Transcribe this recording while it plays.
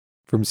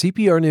From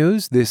CPR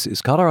News, this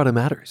is Colorado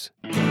Matters.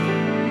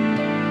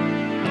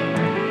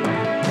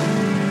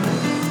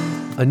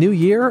 A new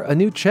year, a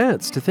new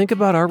chance to think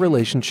about our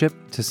relationship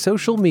to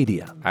social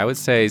media. I would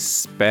say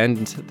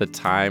spend the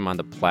time on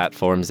the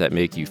platforms that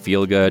make you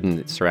feel good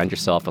and surround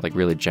yourself with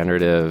really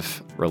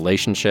generative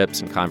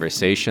relationships and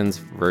conversations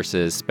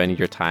versus spending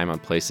your time on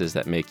places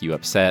that make you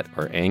upset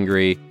or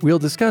angry. We'll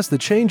discuss the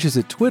changes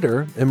at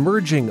Twitter,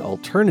 emerging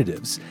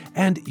alternatives,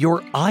 and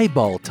your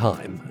eyeball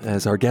time,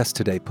 as our guest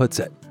today puts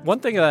it. One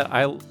thing that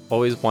I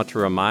always want to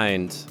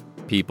remind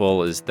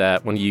people is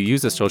that when you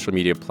use a social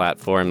media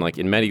platform,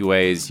 in many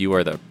ways, you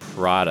are the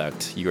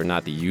product, you are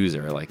not the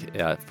user.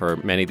 For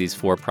many of these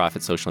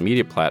for-profit social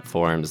media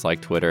platforms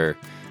like Twitter,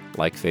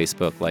 like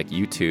Facebook, like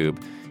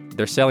YouTube,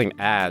 they're selling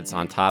ads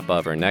on top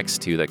of or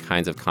next to the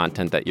kinds of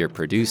content that you're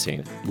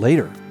producing.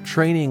 Later,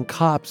 training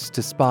cops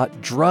to spot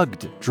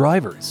drugged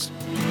drivers.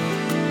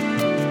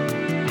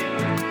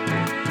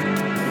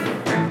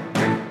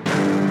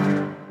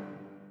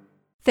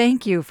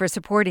 Thank you for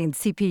supporting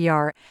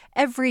CPR.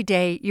 Every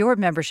day, your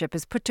membership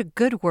is put to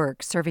good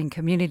work serving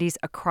communities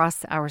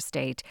across our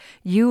state.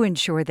 You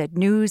ensure that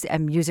news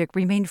and music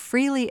remain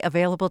freely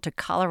available to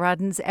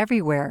Coloradans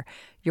everywhere.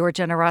 Your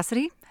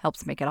generosity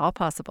helps make it all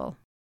possible.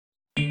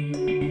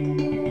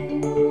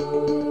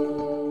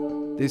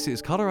 This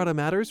is Colorado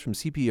Matters from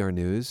CPR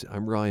News.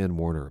 I'm Ryan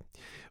Warner.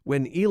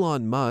 When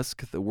Elon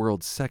Musk, the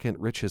world's second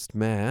richest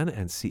man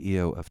and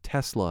CEO of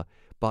Tesla,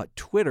 bought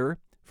Twitter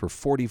for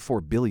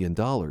 $44 billion,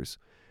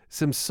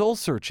 some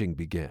soul-searching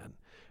began.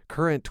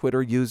 Current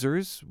Twitter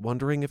users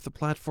wondering if the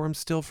platform's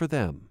still for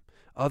them.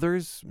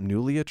 Others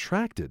newly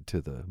attracted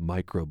to the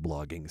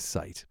microblogging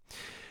site.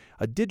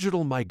 A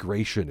digital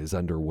migration is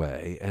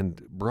underway,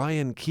 and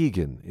Brian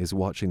Keegan is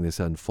watching this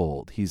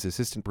unfold. He's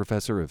assistant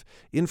professor of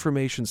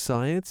information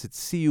science at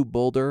CU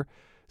Boulder,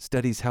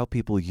 studies how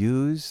people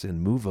use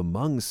and move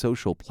among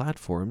social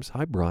platforms.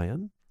 Hi,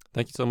 Brian.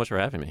 Thank you so much for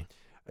having me.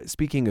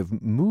 Speaking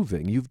of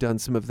moving, you've done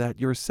some of that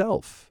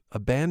yourself,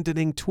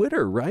 abandoning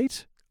Twitter,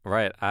 right?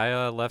 Right.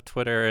 I left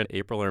Twitter in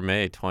April or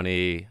May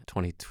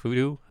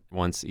 2022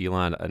 once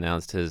Elon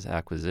announced his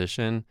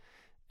acquisition,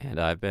 and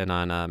I've been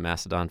on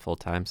Mastodon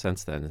full-time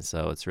since then. And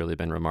so it's really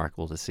been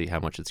remarkable to see how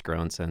much it's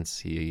grown since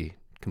he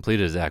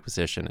completed his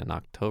acquisition in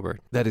October.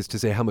 That is to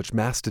say, how much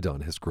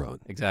Mastodon has grown.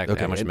 Exactly,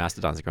 okay. How much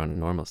Mastodon's grown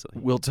enormously.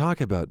 We'll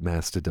talk about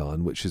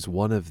Mastodon, which is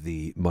one of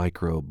the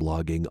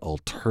microblogging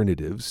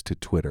alternatives to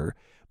Twitter.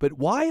 But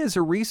why, as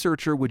a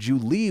researcher, would you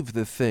leave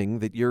the thing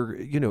that you're,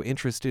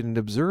 interested in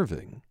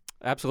observing?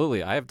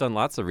 Absolutely. I have done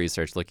lots of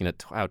research looking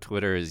at how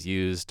Twitter is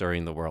used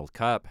during the World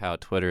Cup, how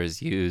Twitter is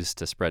used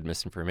to spread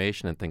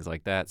misinformation and things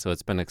like that. So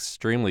it's been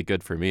extremely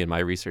good for me in my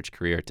research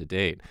career to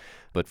date.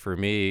 But for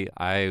me,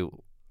 I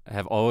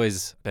have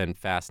always been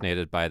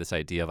fascinated by this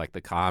idea of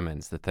the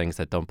commons, the things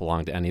that don't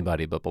belong to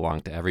anybody but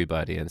belong to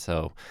everybody. And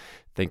so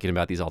thinking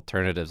about these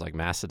alternatives like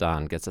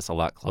Mastodon gets us a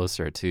lot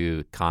closer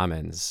to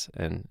commons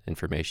and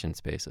information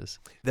spaces.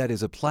 That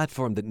is a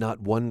platform that not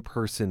one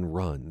person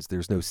runs.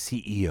 There's no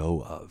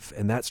CEO of.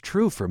 And that's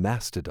true for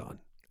Mastodon.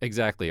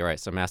 Exactly, right.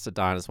 So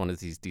Mastodon is one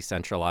of these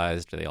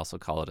decentralized, or they also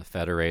call it a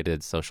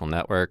federated social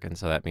network. And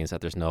so that means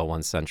that there's no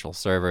one central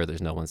server,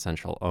 there's no one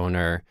central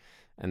owner.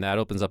 And that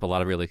opens up a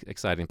lot of really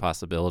exciting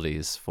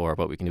possibilities for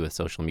what we can do with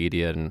social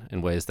media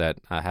in ways that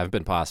haven't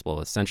been possible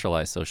with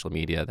centralized social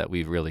media that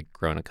we've really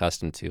grown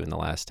accustomed to in the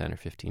last 10 or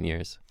 15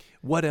 years.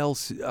 What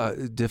else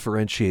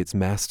differentiates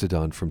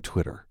Mastodon from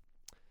Twitter?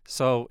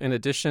 So in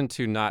addition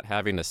to not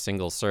having a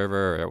single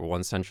server or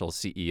one central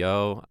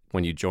CEO,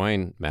 when you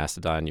join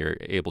Mastodon, you're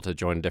able to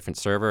join a different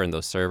server, and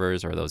those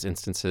servers or those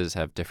instances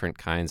have different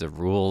kinds of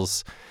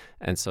rules.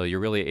 And so you're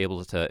really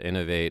able to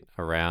innovate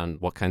around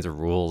what kinds of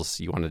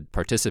rules you want to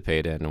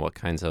participate in and what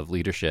kinds of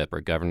leadership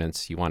or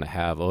governance you want to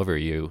have over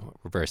you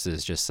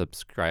versus just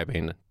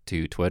subscribing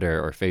to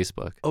Twitter or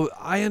Facebook. Oh,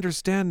 I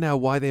understand now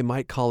why they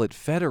might call it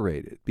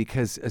federated,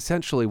 because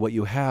essentially what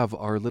you have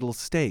are little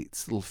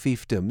states, little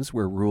fiefdoms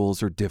where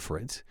rules are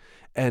different,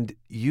 and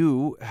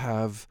you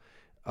have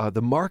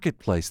the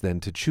marketplace then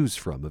to choose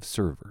from of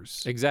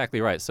servers.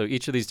 Exactly right. So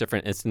each of these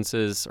different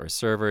instances or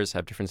servers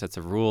have different sets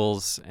of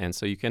rules. And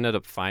so you can end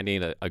up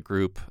finding a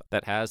group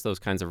that has those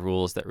kinds of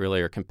rules that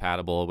really are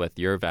compatible with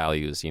your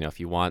values. If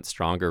you want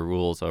stronger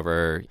rules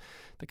over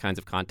the kinds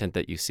of content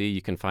that you see,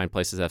 you can find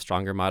places that have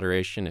stronger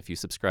moderation. If you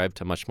subscribe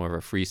to much more of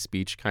a free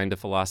speech kind of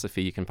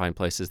philosophy, you can find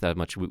places that have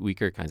much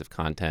weaker kinds of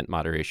content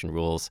moderation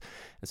rules.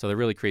 And so that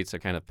really creates a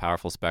kind of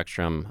powerful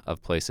spectrum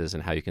of places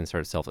and how you can sort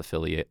of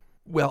self-affiliate.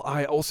 Well,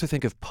 I also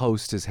think of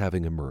Post as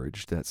having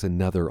emerged. That's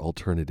another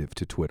alternative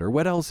to Twitter.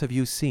 What else have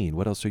you seen?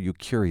 What else are you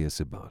curious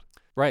about?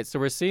 Right. So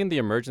we're seeing the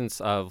emergence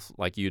of,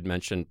 like you'd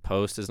mentioned,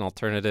 Post as an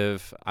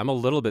alternative. I'm a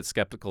little bit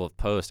skeptical of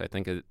Post. I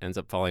think it ends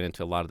up falling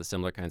into a lot of the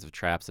similar kinds of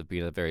traps of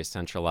being a very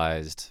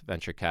centralized,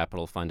 venture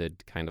capital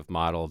funded kind of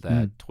model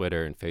that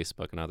Twitter and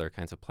Facebook and other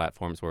kinds of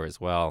platforms were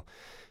as well.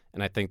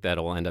 And I think that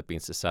will end up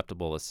being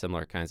susceptible to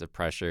similar kinds of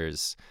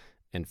pressures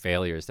and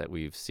failures that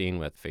we've seen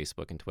with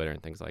Facebook and Twitter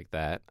and things like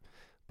that.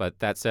 But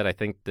that said, I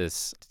think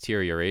this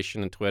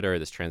deterioration in Twitter,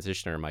 this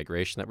transition or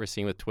migration that we're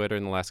seeing with Twitter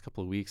in the last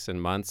couple of weeks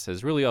and months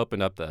has really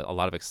opened up a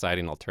lot of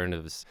exciting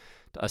alternatives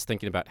to us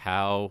thinking about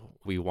how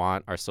we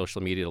want our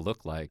social media to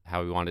look like,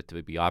 how we want it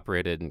to be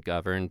operated and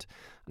governed,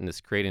 and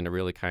it's creating a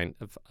really kind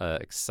of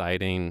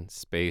exciting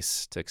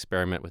space to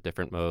experiment with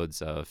different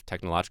modes of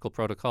technological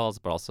protocols,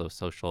 but also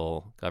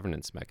social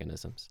governance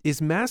mechanisms.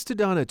 Is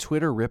Mastodon a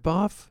Twitter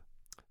ripoff?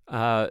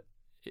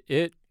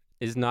 It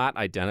is not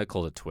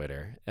identical to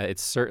Twitter. It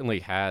certainly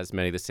has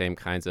many of the same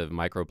kinds of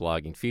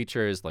microblogging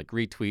features like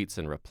retweets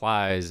and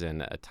replies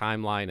and a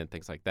timeline and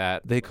things like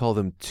that. They call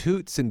them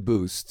toots and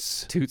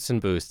boosts. Toots and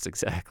boosts,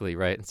 exactly,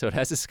 right. And so it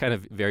has this kind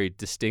of very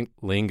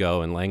distinct lingo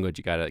and language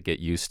you got to get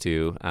used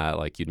to,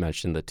 like you'd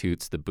mentioned, the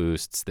toots, the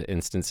boosts, the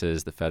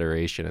instances, the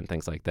federation, and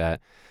things like that.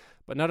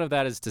 But none of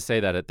that is to say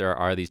that there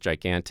are these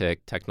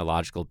gigantic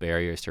technological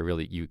barriers to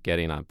really you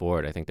getting on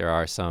board. I think there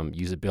are some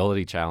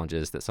usability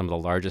challenges that some of the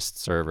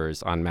largest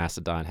servers on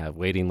Mastodon have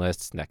waiting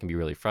lists, and that can be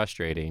really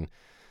frustrating.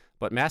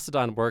 But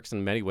Mastodon works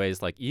in many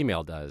ways like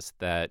email does,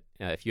 that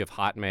if you have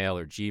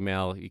Hotmail or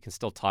Gmail, you can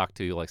still talk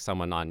to like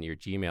someone on your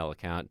Gmail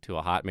account to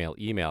a Hotmail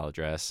email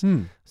address.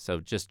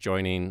 So just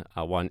joining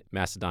one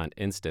Mastodon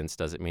instance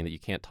doesn't mean that you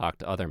can't talk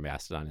to other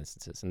Mastodon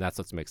instances. And that's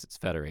what makes it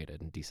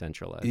federated and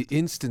decentralized.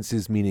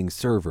 Instances meaning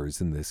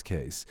servers in this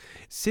case.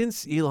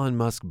 Since Elon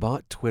Musk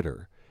bought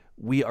Twitter,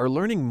 we are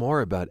learning more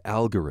about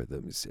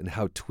algorithms and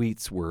how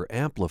tweets were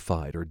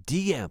amplified or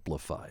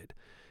de-amplified,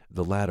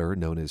 the latter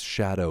known as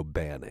shadow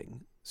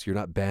banning. So you're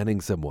not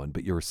banning someone,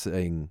 but you're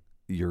saying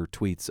your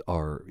tweets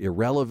are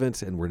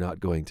irrelevant and we're not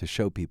going to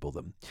show people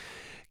them.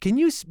 Can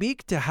you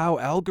speak to how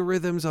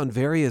algorithms on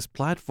various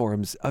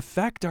platforms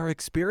affect our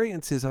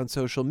experiences on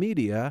social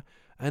media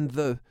and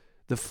the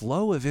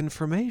flow of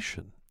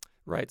information?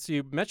 Right. So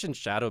you mentioned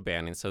shadow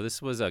banning. So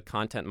this was a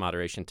content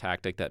moderation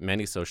tactic that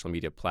many social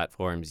media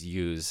platforms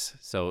use.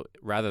 So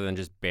rather than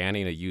just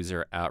banning a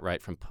user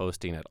outright from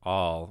posting at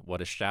all,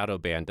 what a shadow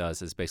ban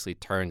does is basically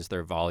turns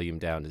their volume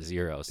down to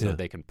zero so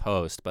they can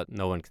post, but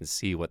no one can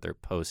see what they're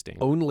posting.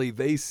 Only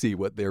they see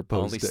what they're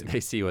posting. Only they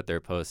see what they're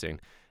posting.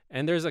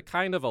 And there's a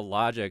kind of a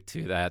logic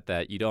to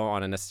that you don't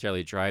want to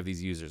necessarily drive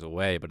these users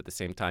away, but at the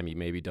same time, you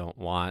maybe don't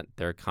want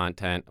their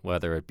content,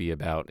 whether it be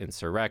about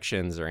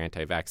insurrections or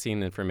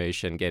anti-vaccine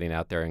information, getting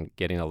out there and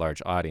getting a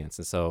large audience.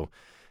 And so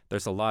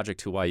there's a logic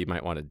to why you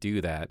might want to do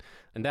that.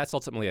 And that's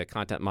ultimately a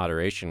content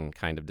moderation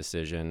kind of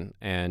decision.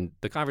 And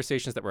the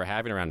conversations that we're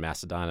having around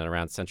Mastodon and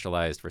around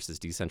centralized versus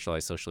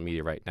decentralized social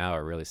media right now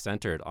are really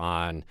centered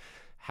on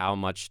how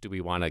much do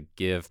we want to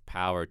give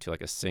power to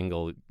like a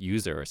single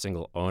user or a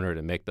single owner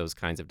to make those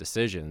kinds of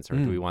decisions? Or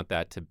do we want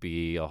that to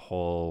be a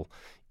whole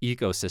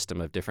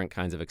ecosystem of different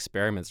kinds of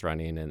experiments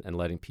running and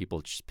letting people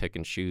just pick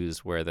and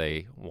choose where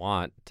they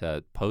want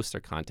to post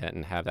their content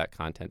and have that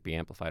content be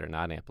amplified or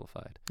not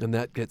amplified? And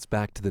that gets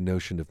back to the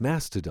notion of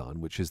Mastodon,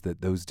 which is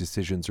that those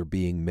decisions are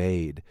being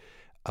made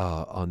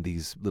on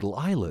these little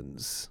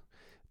islands.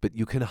 But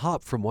you can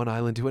hop from one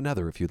island to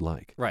another if you'd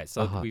like. Right.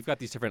 So we've got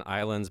these different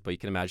islands, but you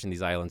can imagine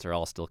these islands are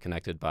all still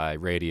connected by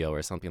radio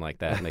or something like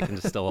that, and they can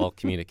just still all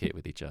communicate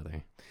with each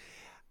other.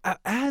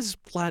 As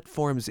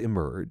platforms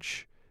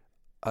emerge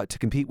to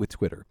compete with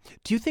Twitter,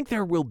 do you think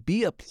there will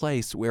be a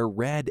place where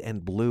red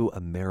and blue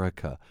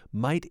America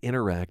might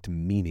interact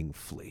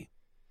meaningfully?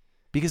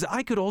 Because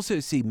I could also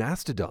see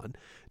Mastodon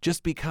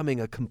just becoming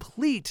a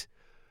complete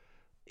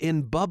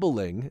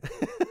bubbling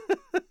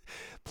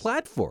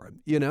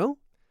platform, you know?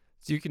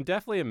 So you can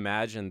definitely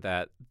imagine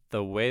that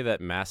the way that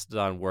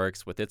Mastodon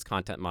works with its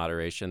content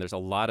moderation, there's a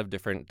lot of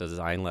different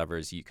design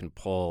levers you can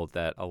pull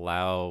that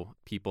allow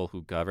people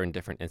who govern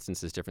different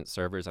instances, different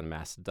servers on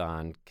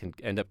Mastodon can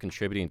end up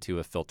contributing to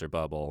a filter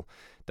bubble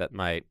that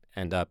might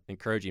end up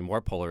encouraging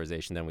more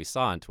polarization than we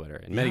saw on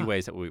Twitter. In many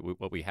ways,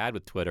 what we had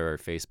with Twitter or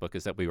Facebook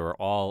is that we were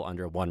all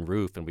under one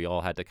roof and we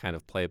all had to kind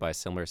of play by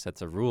similar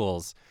sets of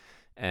rules.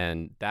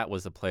 And that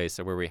was the place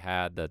where we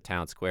had the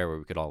town square where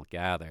we could all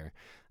gather.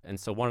 And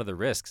so one of the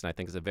risks, and I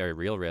think is a very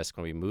real risk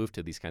when we move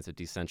to these kinds of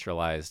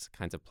decentralized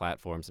kinds of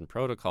platforms and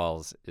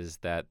protocols, is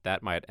that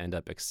might end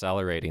up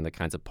accelerating the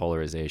kinds of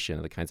polarization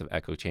and the kinds of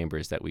echo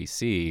chambers that we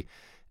see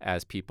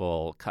as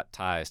people cut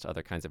ties to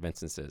other kinds of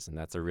instances. And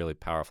that's a really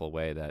powerful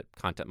way that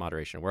content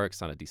moderation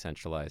works on a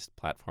decentralized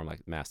platform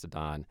like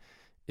Mastodon,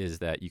 is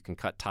that you can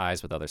cut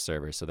ties with other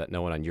servers so that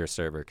no one on your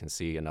server can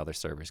see another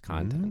server's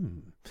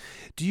content.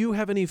 Do you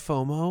have any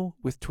FOMO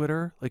with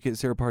Twitter? Like,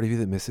 is there a part of you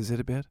that misses it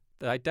a bit?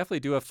 I definitely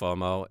do have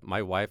FOMO.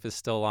 My wife is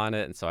still on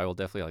it, and so I will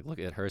definitely look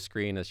at her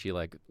screen as she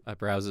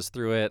browses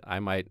through it. I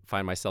might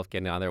find myself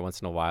getting on there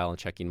once in a while and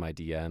checking my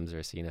DMs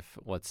or seeing if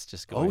what's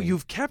just going. Oh,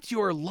 you've kept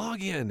your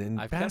login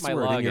and I've password. kept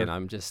my login.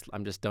 I'm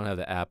just don't have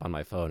the app on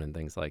my phone and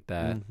things like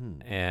that.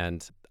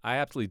 And I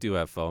absolutely do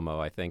have FOMO.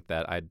 I think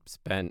that I'd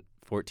spent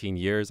 14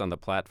 years on the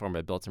platform.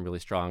 I built some really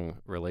strong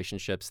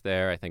relationships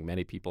there. I think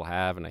many people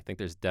have, and I think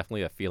there's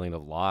definitely a feeling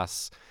of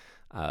loss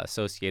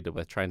associated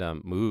with trying to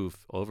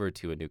move over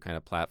to a new kind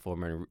of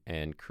platform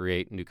and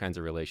create new kinds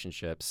of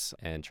relationships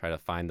and try to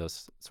find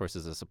those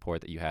sources of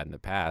support that you had in the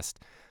past.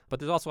 But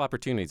there's also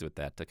opportunities with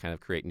that to kind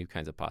of create new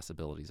kinds of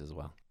possibilities as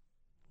well.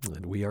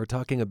 And we are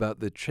talking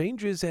about the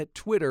changes at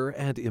Twitter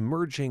and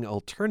emerging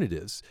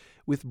alternatives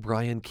with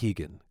Brian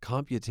Keegan,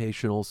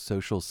 computational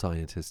social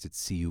scientist at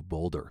CU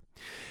Boulder.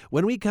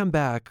 When we come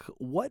back,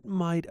 what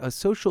might a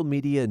social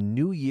media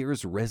New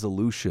Year's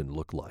resolution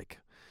look like?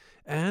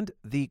 And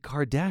the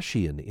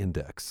Kardashian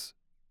Index.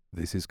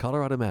 This is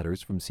Colorado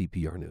Matters from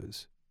CPR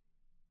News.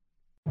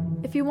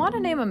 If you want to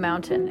name a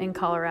mountain in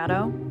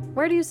Colorado,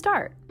 where do you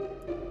start?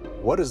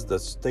 What is the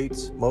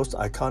state's most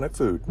iconic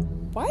food?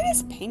 Why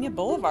does Pena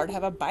Boulevard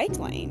have a bike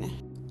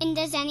lane? And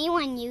does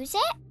anyone use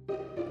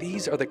it?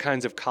 These are the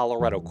kinds of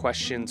Colorado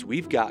questions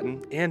we've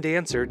gotten and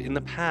answered in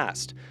the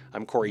past.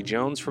 I'm Corey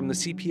Jones from the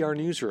CPR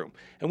Newsroom,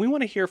 and we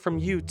want to hear from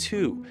you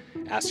too.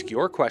 Ask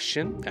your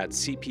question at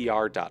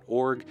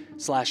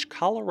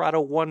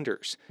cpr.org/Colorado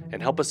Wonders and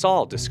help us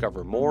all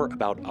discover more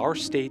about our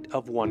state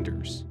of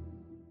wonders.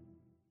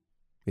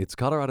 It's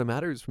Colorado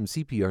Matters from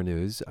CPR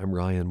News. I'm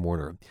Ryan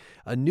Warner.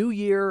 A new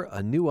year,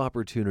 a new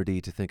opportunity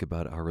to think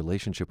about our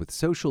relationship with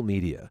social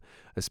media,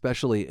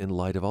 especially in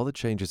light of all the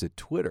changes at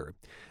Twitter.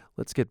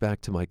 Let's get back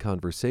to my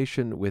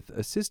conversation with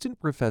Assistant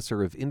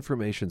Professor of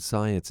Information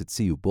Science at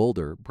CU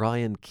Boulder,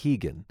 Brian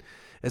Keegan.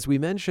 As we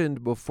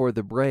mentioned before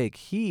the break,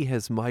 he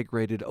has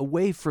migrated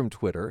away from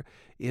Twitter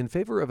in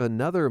favor of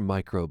another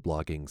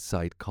microblogging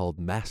site called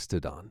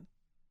Mastodon.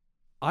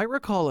 I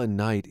recall a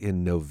night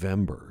in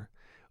November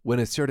when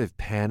a sort of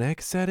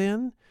panic set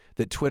in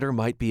that Twitter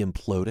might be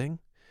imploding.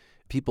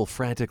 People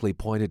frantically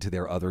pointed to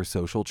their other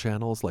social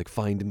channels like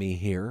Find Me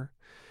Here.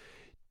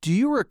 Do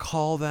you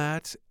recall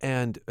that?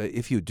 And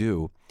if you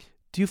do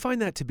you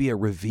find that to be a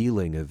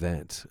revealing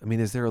event? I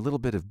mean, is there a little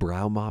bit of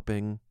brow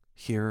mopping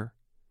here?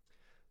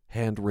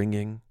 Hand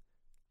wringing?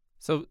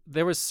 So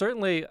there was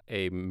certainly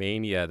a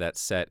mania that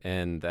set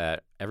in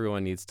that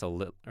everyone needs to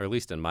live, or at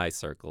least in my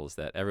circles,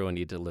 that everyone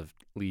needs to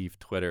leave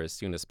Twitter as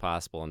soon as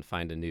possible and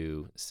find a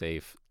new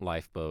safe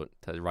lifeboat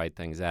to ride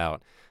things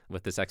out,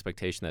 with this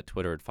expectation that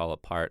Twitter would fall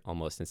apart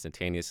almost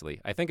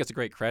instantaneously. I think it's a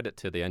great credit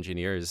to the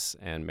engineers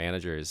and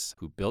managers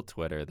who built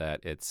Twitter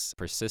that it's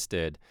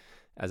persisted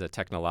as a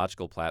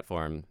technological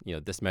platform,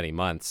 this many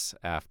months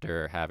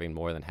after having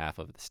more than half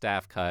of the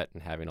staff cut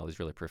and having all these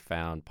really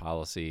profound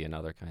policy and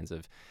other kinds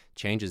of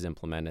changes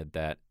implemented,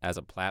 that as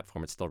a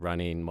platform, it's still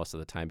running. Most of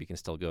the time, you can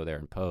still go there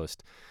and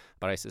post.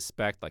 But I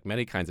suspect, like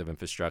many kinds of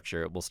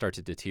infrastructure, it will start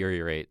to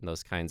deteriorate, and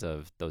those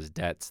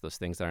debts, those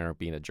things that aren't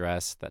being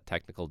addressed, that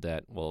technical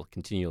debt will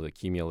continue to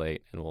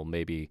accumulate and will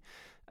maybe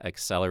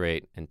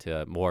accelerate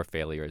into more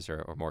failures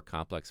or more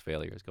complex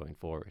failures going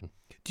forward.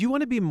 Do you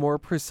want to be more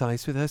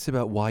precise with us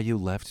about why you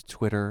left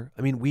Twitter?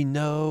 I mean, we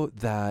know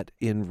that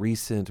in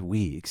recent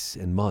weeks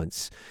and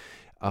months,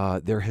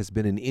 there has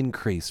been an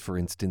increase, for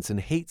instance, in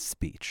hate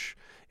speech,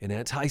 in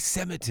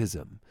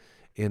anti-Semitism,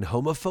 in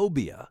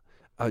homophobia.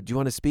 Do you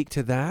want to speak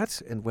to that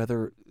and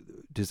whether,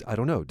 did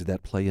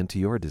that play into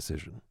your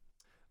decision?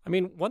 I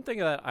mean, one thing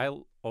that I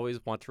always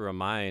want to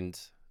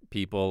remind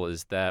people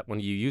is that when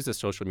you use a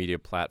social media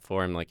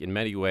platform, like in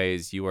many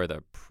ways, you are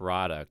the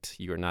product,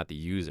 you are not the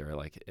user.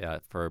 Like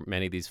for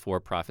many of these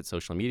for-profit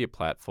social media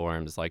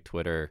platforms like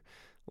Twitter,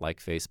 like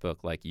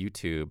Facebook, like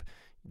YouTube,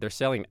 they're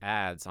selling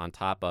ads on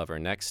top of or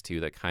next to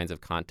the kinds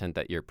of content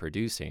that you're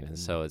producing. And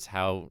so it's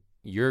how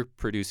you're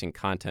producing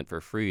content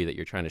for free that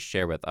you're trying to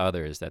share with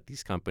others that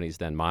these companies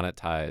then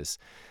monetize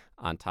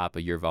on top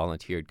of your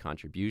volunteered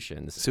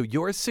contributions. So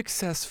your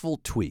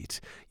successful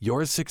tweet,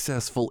 your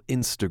successful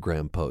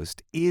Instagram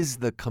post is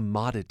the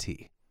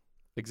commodity.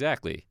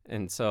 Exactly.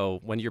 And so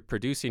when you're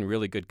producing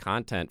really good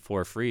content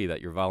for free that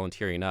you're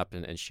volunteering up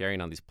and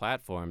sharing on these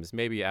platforms,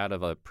 maybe out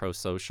of a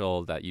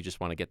pro-social that you just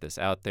want to get this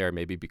out there,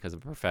 maybe because of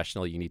a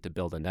professional you need to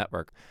build a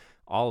network,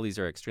 all of these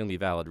are extremely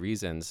valid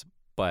reasons.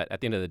 But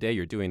at the end of the day,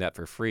 you're doing that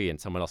for free and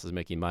someone else is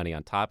making money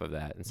on top of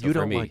that. And so you for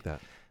don't me, like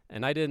that.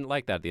 And I didn't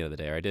like that at the end of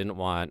the day. I didn't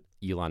want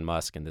Elon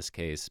Musk, in this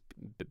case,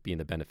 being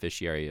the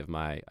beneficiary of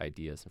my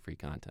ideas and free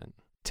content.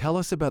 Tell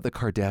us about the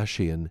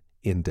Kardashian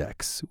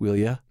Index, will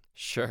you?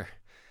 Sure.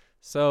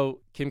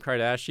 So Kim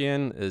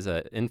Kardashian is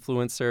an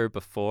influencer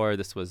before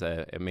this was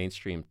a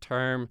mainstream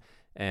term.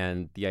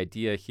 And the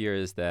idea here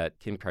is that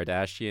Kim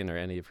Kardashian or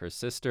any of her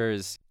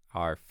sisters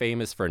are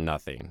famous for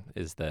nothing,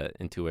 is the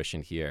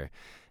intuition here.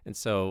 And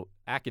so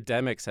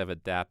academics have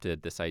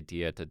adapted this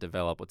idea to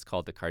develop what's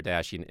called the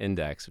Kardashian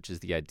Index, which is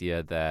the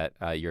idea that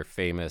you're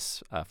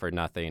famous for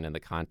nothing in the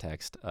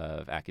context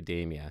of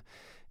academia.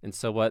 And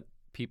so what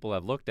people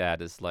have looked at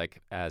is,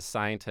 like, as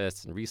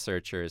scientists and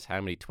researchers,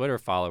 how many Twitter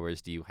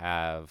followers do you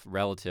have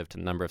relative to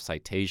the number of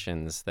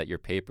citations that your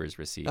papers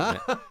receive?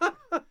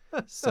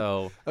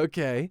 So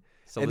okay.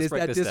 So and is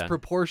that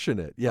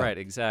disproportionate? Yeah. Right,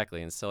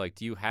 exactly. And so, like,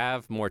 do you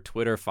have more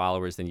Twitter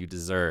followers than you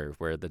deserve?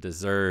 Where the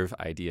deserve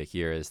idea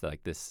here is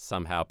like this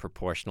somehow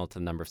proportional to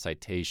the number of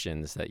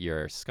citations that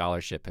your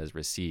scholarship has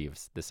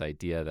received. This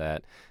idea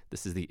that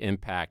this is the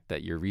impact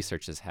that your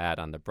research has had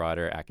on the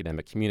broader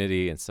academic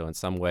community. And so in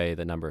some way,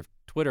 the number of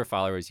Twitter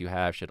followers you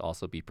have should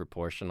also be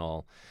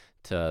proportional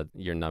to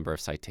your number of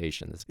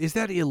citations. Is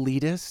that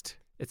elitist?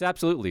 It's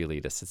absolutely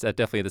elitist. It's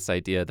definitely this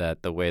idea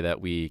that the way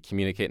that we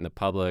communicate in the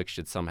public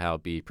should somehow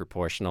be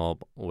proportional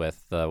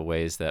with the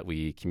ways that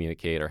we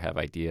communicate or have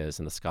ideas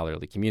in the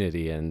scholarly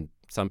community. And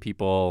some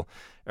people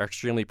are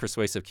extremely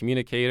persuasive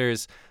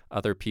communicators.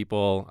 Other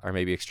people are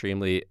maybe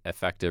extremely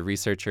effective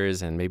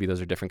researchers, and maybe those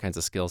are different kinds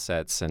of skill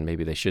sets, and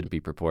maybe they shouldn't be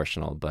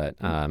proportional. But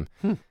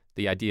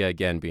the idea,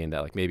 again, being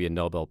that like maybe a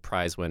Nobel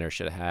Prize winner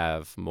should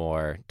have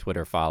more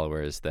Twitter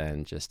followers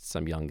than just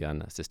some young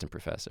gun assistant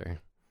professor.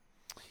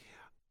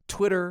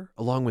 Twitter,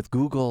 along with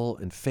Google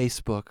and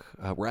Facebook,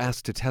 were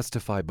asked to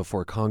testify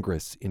before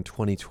Congress in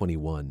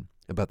 2021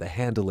 about the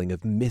handling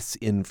of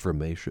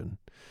misinformation.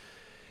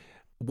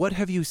 What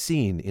have you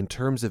seen in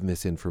terms of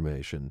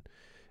misinformation?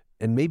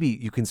 And maybe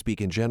you can speak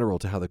in general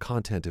to how the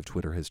content of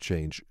Twitter has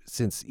changed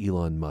since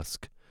Elon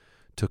Musk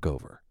took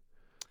over.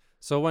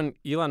 So when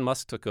Elon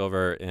Musk took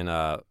over in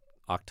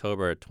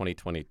October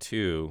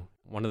 2022,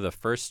 one of the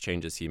first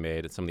changes he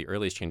made, and some of the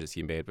earliest changes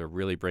he made, were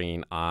really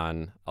bringing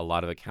on a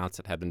lot of accounts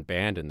that had been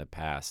banned in the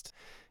past.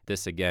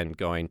 This, again,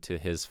 going to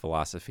his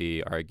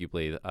philosophy,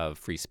 arguably, of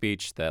free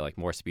speech, that like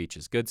more speech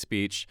is good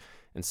speech.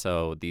 And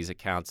so these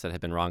accounts that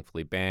have been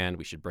wrongfully banned,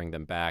 we should bring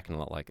them back and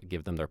like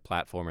give them their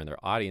platform and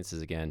their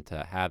audiences again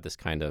to have this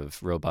kind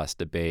of robust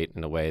debate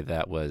in a way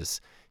that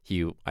was,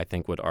 he, I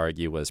think, would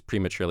argue was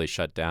prematurely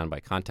shut down by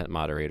content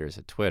moderators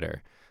at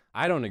Twitter.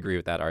 I don't agree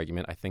with that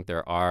argument. I think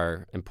there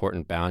are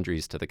important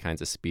boundaries to the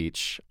kinds of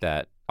speech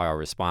that are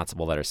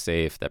responsible, that are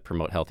safe, that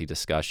promote healthy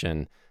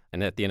discussion.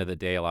 And at the end of the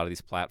day, a lot of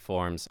these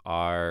platforms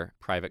are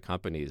private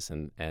companies,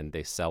 and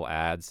they sell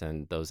ads,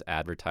 and those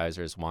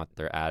advertisers want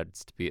their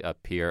ads to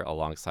appear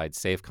alongside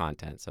safe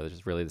content. So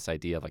there's really this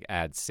idea of like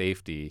ad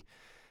safety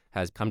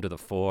has come to the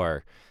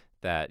fore,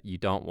 that you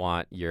don't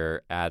want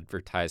your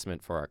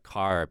advertisement for a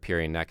car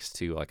appearing next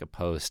to like a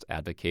post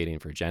advocating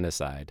for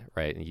genocide,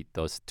 right? And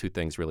those two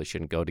things really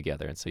shouldn't go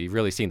together. And so you've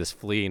really seen this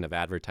fleeing of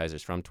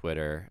advertisers from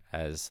Twitter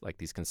as like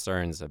these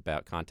concerns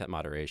about content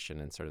moderation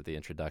and sort of the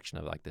introduction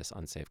of like this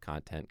unsafe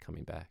content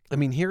coming back. I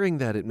mean, hearing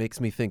that, it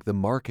makes me think the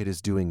market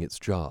is doing its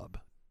job.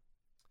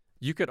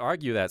 You could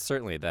argue that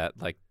certainly, that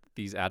like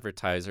these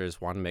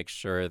advertisers want to make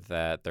sure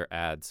that their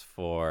ads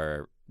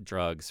for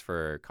drugs,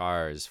 for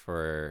cars,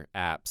 for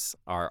apps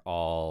are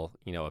all,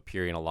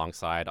 appearing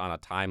alongside on a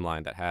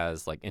timeline that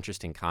has like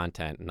interesting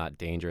content, not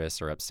dangerous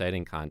or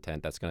upsetting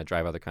content that's going to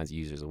drive other kinds of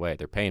users away.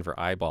 They're paying for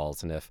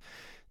eyeballs, and if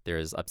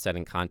there's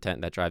upsetting content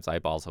that drives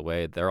eyeballs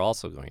away, they're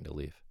also going to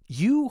leave.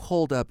 You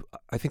hold up,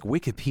 I think,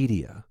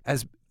 Wikipedia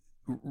as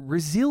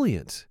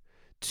resilient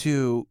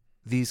to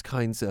these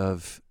kinds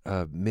of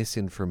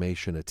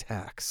misinformation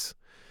attacks.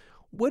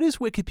 What does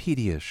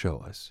Wikipedia show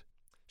us?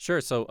 Sure.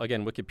 So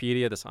again,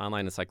 Wikipedia, this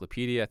online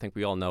encyclopedia, I think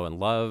we all know and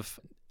love,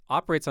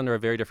 operates under a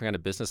very different kind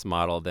of business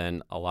model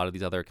than a lot of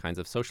these other kinds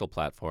of social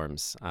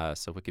platforms.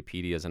 So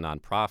Wikipedia is a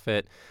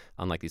nonprofit.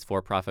 Unlike these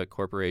for-profit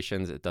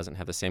corporations, it doesn't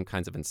have the same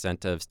kinds of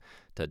incentives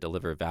to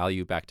deliver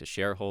value back to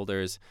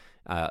shareholders.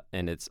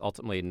 And it's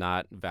ultimately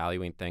not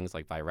valuing things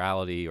like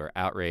virality or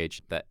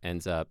outrage that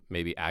ends up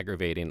maybe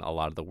aggravating a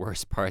lot of the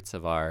worst parts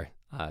of our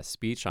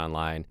speech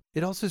online.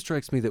 It also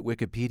strikes me that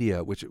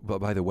Wikipedia, which,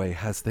 by the way,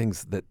 has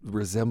things that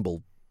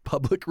resemble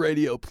public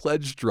radio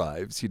pledge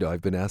drives.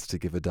 I've been asked to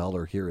give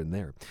 $1 here and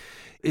there.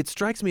 It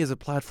strikes me as a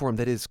platform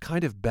that is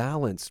kind of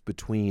balanced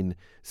between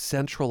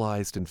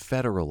centralized and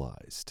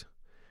federalized.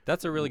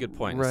 That's a really good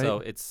point. Right. So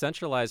it's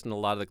centralized in a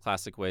lot of the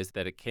classic ways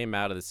that it came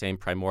out of the same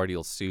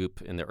primordial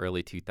soup in the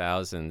early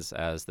 2000s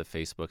as the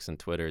Facebooks and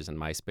Twitters and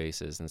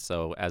MySpaces. And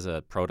so as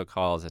a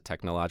protocol, as a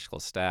technological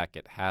stack,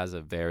 it has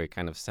a very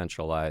kind of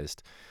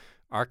centralized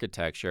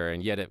architecture,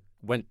 and yet it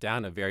went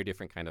down a very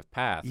different kind of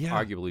path,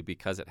 arguably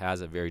because it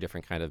has a very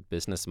different kind of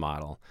business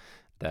model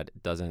that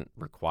doesn't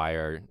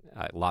require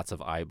lots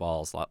of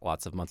eyeballs,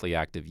 lots of monthly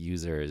active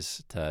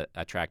users to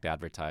attract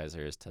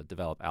advertisers, to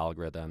develop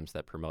algorithms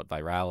that promote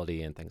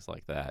virality and things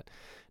like that.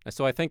 And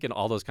so I think in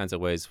all those kinds of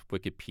ways,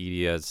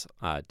 Wikipedia's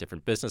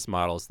different business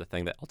models, the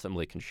thing that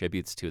ultimately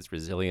contributes to its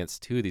resilience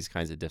to these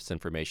kinds of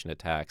disinformation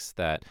attacks,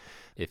 that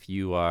if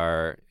you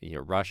are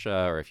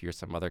Russia, or if you're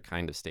some other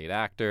kind of state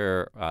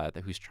actor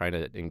who's trying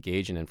to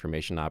engage in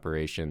information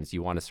operations,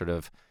 you want to sort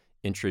of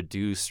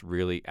introduce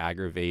really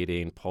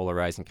aggravating,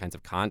 polarizing kinds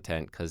of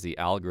content because the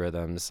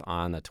algorithms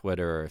on the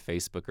Twitter or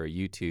Facebook or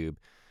YouTube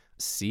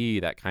see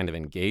that kind of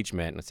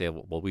engagement and say,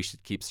 well, we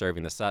should keep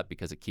serving this up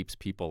because it keeps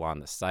people on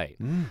the site.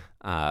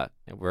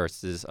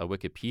 Versus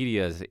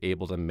Wikipedia is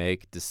able to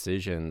make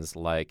decisions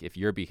like, if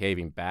you're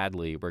behaving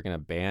badly, we're going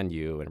to ban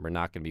you, and we're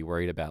not going to be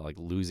worried about like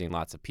losing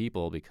lots of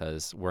people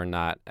because we're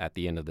not, at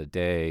the end of the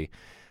day,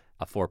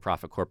 a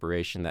for-profit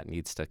corporation that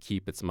needs to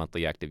keep its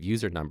monthly active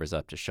user numbers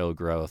up to show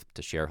growth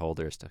to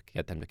shareholders, to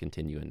get them to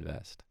continue to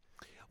invest.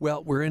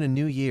 Well, we're in a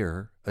new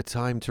year, a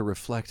time to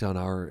reflect on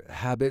our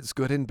habits,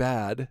 good and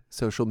bad,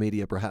 social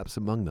media perhaps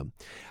among them.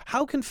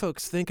 How can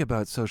folks think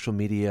about social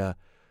media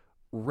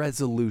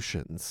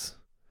resolutions?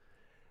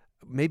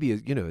 Maybe,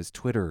 as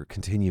Twitter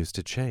continues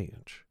to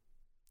change.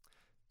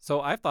 So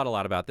I've thought a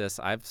lot about this.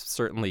 I'm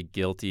certainly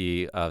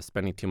guilty of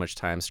spending too much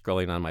time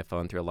scrolling on my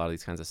phone through a lot of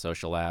these kinds of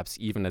social apps.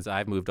 Even as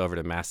I've moved over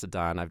to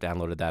Mastodon, I've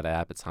downloaded that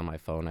app. It's on my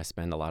phone. I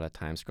spend a lot of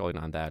time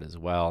scrolling on that as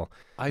well.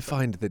 I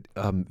find that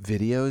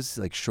videos,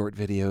 like short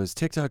videos,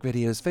 TikTok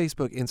videos,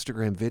 Facebook,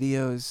 Instagram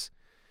videos,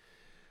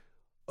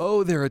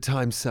 oh, they're a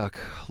time suck.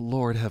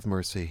 Lord have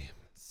mercy.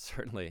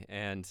 Certainly.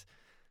 And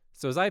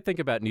so as I think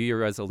about New Year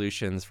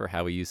resolutions for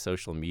how we use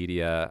social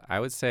media,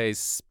 I would say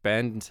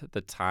spend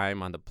the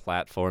time on the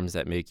platforms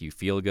that make you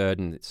feel good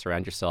and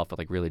surround yourself with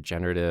like really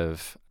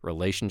generative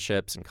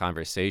relationships and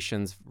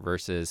conversations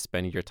versus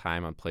spending your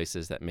time on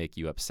places that make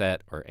you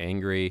upset or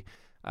angry.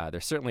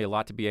 There's certainly a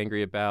lot to be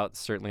angry about.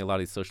 Certainly a lot of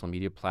these social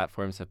media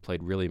platforms have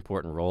played really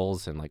important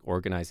roles in like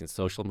organizing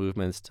social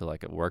movements to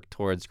like work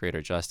towards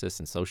greater justice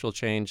and social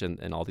change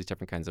in all these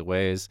different kinds of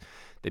ways.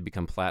 They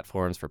become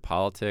platforms for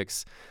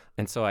politics.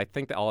 And so I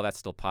think that all of that's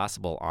still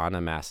possible on a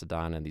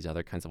Mastodon and these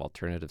other kinds of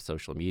alternative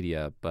social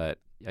media. But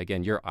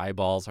again, your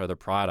eyeballs are the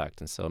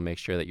product. And so make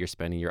sure that you're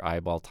spending your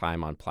eyeball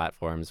time on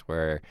platforms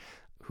where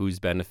who's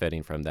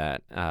benefiting from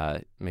that.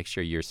 Make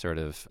sure you're sort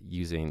of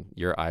using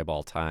your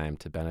eyeball time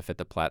to benefit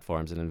the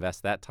platforms and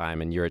invest that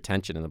time and your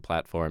attention in the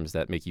platforms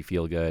that make you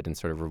feel good and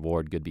sort of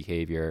reward good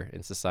behavior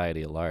in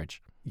society at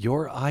large.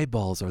 Your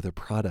eyeballs are the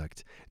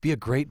product. Be a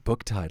great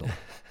book title.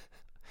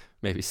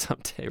 Maybe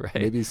someday, right?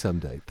 Maybe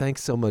someday.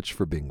 Thanks so much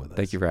for being with us.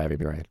 Thank you for having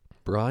me, Ryan.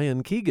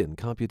 Brian Keegan,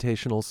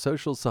 computational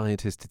social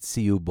scientist at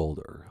CU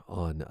Boulder,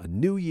 on a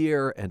new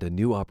year and a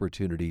new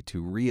opportunity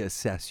to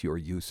reassess your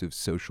use of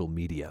social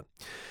media.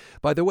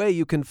 By the way,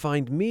 you can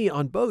find me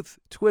on both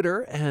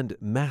Twitter and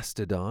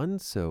Mastodon,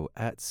 so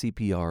at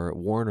CPR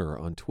Warner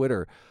on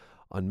Twitter.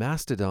 On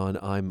Mastodon,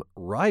 I'm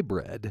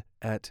Rybread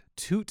at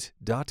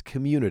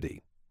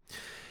toot.community.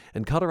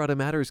 And Colorado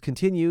Matters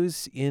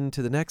continues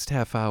into the next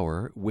half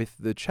hour with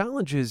the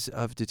challenges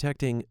of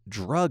detecting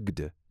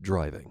drugged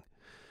driving.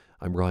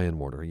 I'm Ryan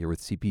Warner. You're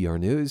with CPR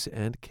News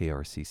and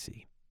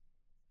KRCC.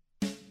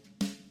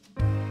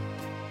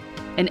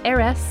 An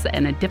heiress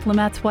and a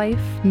diplomat's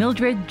wife,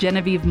 Mildred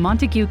Genevieve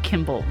Montague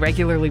Kimball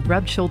regularly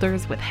rubbed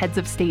shoulders with heads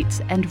of state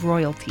and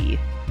royalty.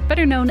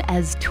 Better known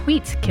as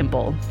Tweet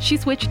Kimball, she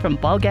switched from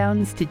ball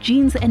gowns to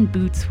jeans and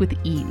boots with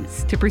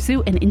ease to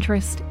pursue an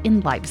interest in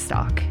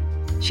livestock.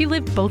 She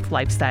lived both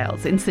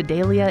lifestyles in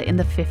Sedalia in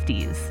the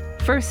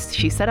 50s. First,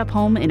 she set up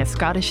home in a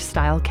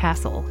Scottish-style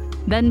castle,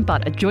 then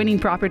bought adjoining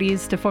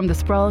properties to form the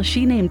sprawl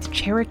she named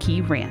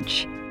Cherokee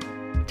Ranch.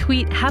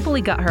 Tweet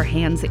happily got her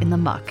hands in the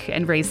muck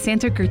and raised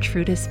Santa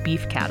Gertrudis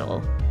beef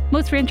cattle.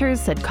 Most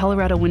ranchers said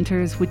Colorado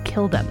winters would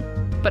kill them,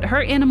 but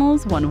her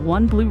animals won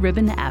one blue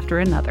ribbon after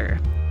another.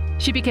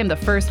 She became the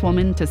first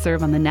woman to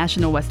serve on the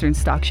National Western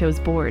Stock Show's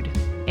board,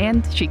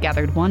 and she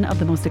gathered one of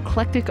the most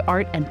eclectic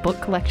art and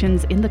book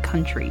collections in the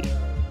country.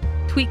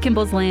 Tweet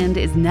Kimball's land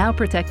is now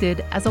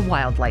protected as a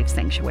wildlife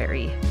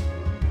sanctuary.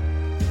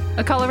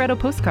 A Colorado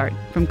postcard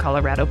from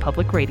Colorado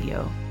Public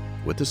Radio.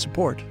 With the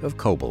support of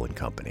Coble &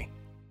 Company.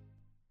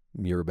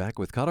 You're back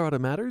with Colorado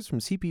Matters from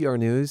CPR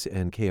News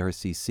and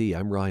KRCC.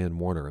 I'm Ryan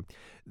Warner.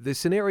 The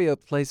scenario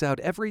plays out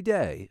every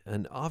day.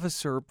 An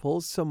officer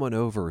pulls someone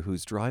over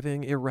who's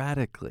driving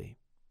erratically.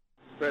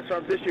 For that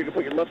start position, you can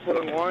put your left foot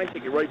on the line,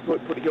 take your right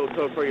foot, put the heel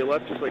toe for your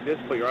left, just like this,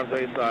 put your arms on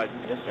your side.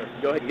 Yes, sir.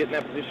 Go ahead and get in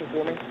that position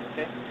for me.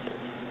 Okay.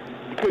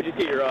 You could just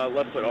get your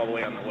left foot all the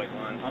way on the white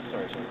line. I'm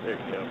sorry, sir. There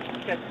you go.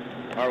 Okay.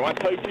 All right, when I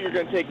tell you to, you're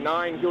going to take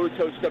 9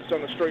 heel-to-toe steps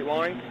on the straight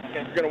line.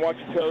 Okay. You're going to watch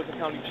your toes and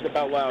count each step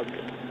out loud.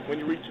 When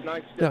you reach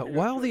 9 steps... Now,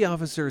 while the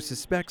officer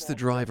suspects the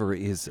driver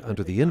is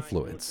under the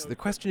influence, the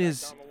question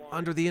is,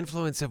 under the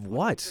influence of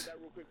what?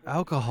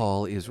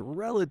 Alcohol is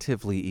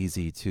relatively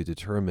easy to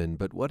determine,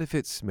 but what if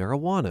it's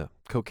marijuana,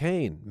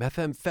 cocaine,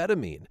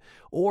 methamphetamine,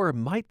 or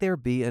might there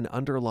be an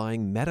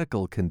underlying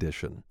medical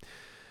condition?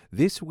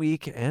 This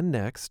week and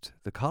next,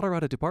 the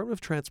Colorado Department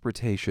of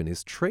Transportation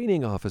is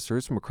training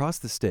officers from across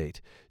the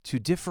state to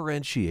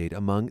differentiate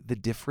among the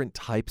different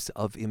types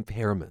of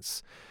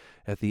impairments.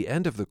 At the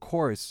end of the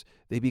course,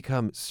 they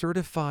become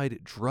certified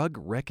drug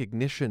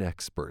recognition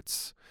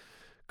experts.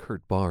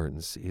 Kurt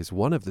Barnes is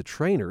one of the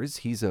trainers.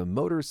 He's a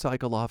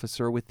motorcycle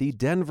officer with the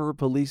Denver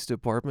Police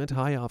Department.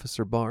 Hi,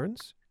 Officer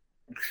Barnes.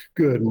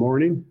 Good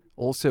morning.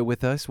 Also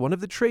with us, one of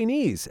the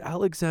trainees,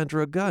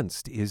 Alexandra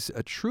Gunst, is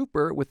a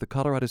trooper with the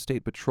Colorado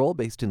State Patrol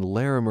based in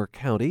Larimer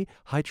County.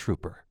 Hi,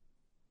 Trooper.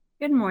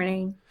 Good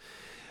morning.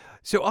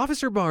 So,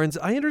 Officer Barnes,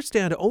 I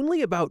understand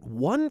only about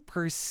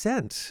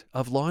 1%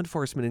 of law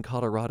enforcement in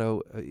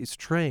Colorado is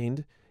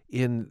trained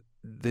in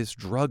this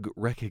drug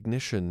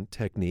recognition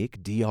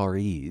technique,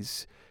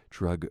 DREs,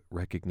 drug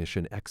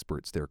recognition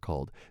experts, they're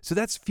called. So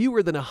that's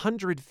fewer than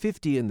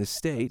 150 in the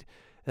state.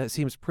 That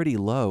seems pretty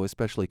low,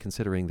 especially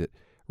considering that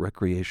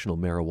recreational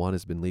marijuana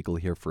has been legal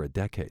here for a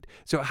decade.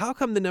 So how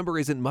come the number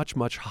isn't much,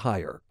 much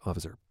higher,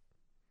 Officer?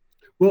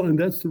 Well, and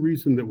that's the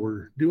reason that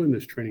we're doing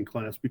this training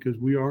class, because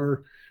we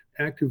are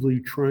actively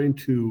trying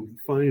to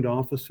find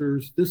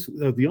officers.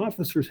 The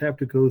officers have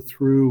to go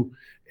through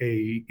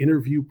a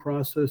interview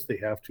process. They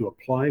have to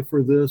apply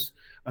for this.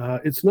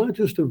 It's not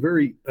just a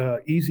very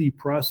easy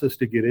process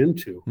to get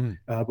into,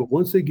 but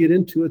once they get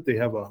into it, they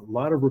have a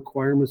lot of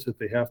requirements that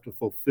they have to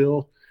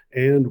fulfill.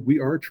 And we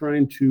are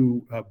trying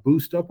to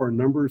boost up our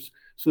numbers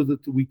so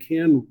that we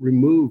can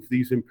remove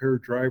these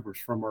impaired drivers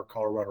from our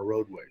Colorado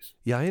roadways.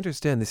 Yeah, I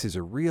understand this is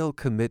a real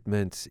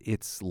commitment.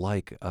 It's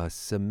like a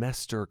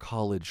semester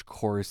college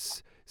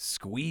course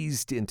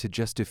squeezed into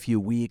just a few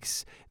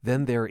weeks.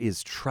 Then there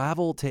is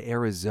travel to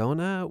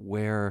Arizona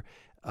where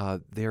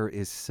there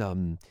is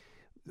some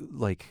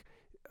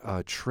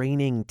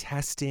training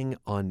testing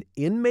on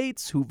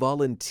inmates who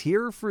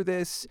volunteer for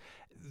this.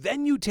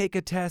 Then you take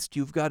a test.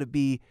 You've got to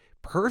be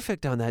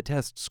perfect on that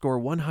test, score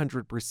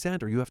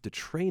 100%, or you have to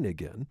train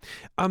again.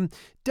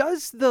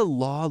 Does the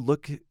law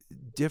look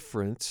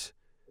different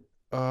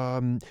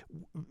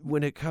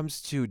when it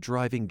comes to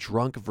driving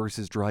drunk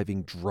versus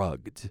driving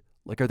drugged?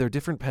 Like, are there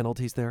different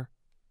penalties there?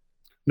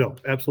 No,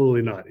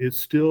 absolutely not. It's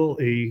still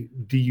a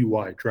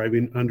DUI,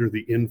 driving under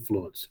the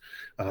influence.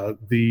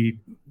 The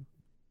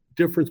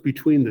difference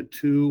between the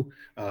two,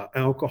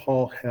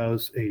 alcohol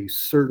has a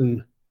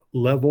certain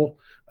level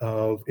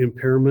of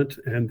impairment,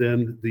 and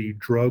then the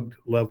drug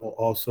level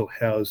also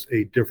has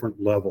a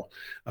different level.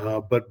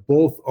 But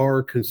both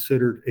are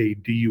considered a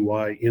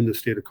DUI in the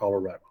state of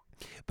Colorado.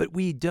 But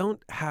we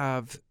don't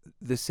have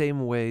the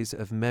same ways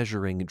of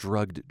measuring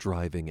drugged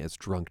driving as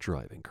drunk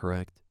driving,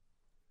 correct?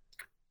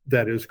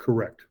 That is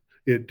correct.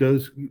 It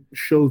does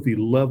show the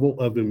level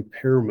of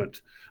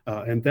impairment.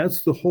 And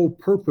that's the whole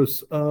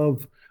purpose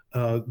of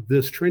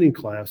this training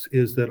class,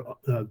 is that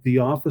the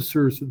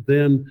officers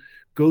then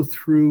go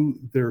through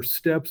their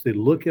steps. They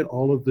look at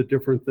all of the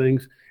different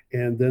things,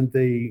 and then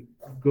they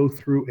go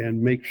through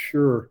and make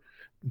sure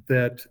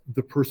that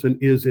the person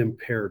is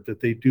impaired, that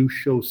they do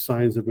show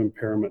signs of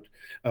impairment.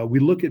 We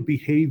look at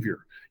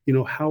behavior.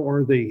 How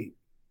are they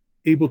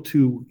able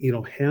to,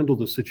 handle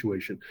the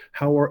situation?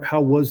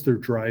 How was their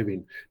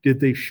driving? Did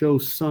they show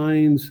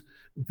signs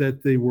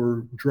that they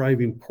were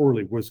driving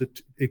poorly? Was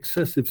it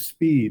excessive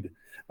speed?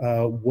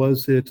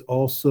 Was it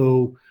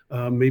also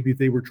maybe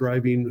they were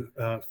driving,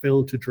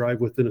 failing to drive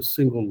within a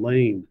single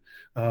lane?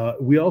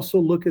 We also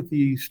look at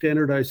the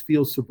standardized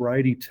field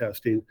sobriety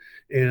testing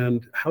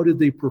and how did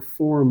they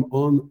perform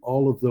on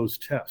all of those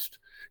tests?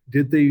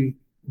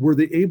 Were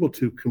they able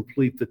to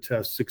complete the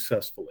test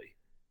successfully?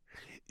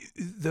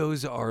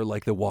 Those are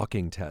like the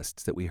walking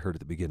tests that we heard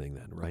at the beginning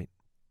then, right?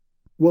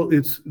 Well,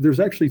 there's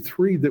actually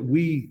three that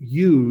we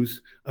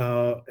use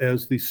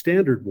as the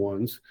standard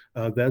ones.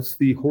 That's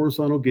the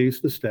horizontal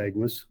gaze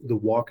nystagmus, the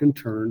walk and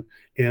turn,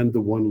 and the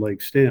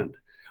one-leg stand.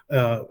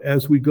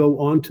 As we go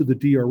on to the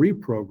DRE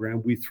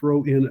program, we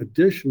throw in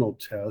additional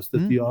tests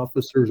that the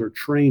officers are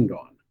trained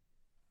on.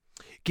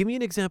 Give me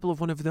an example of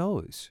one of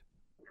those.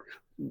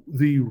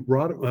 The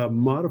Romberg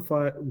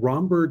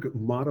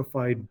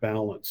modified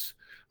balance.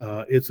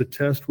 It's a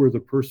test where the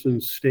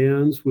person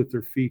stands with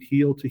their feet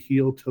heel to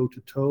heel, toe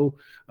to toe.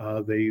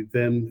 They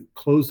then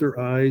close their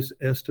eyes,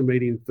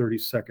 estimating 30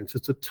 seconds.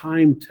 It's a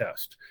time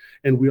test.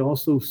 And we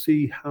also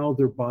see how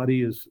their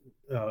body is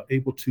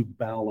able to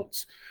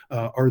balance.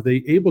 Are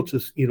they able to,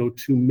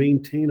 to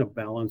maintain a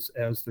balance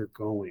as they're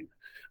going?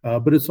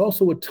 But it's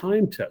also a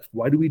time test.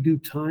 Why do we do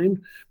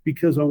time?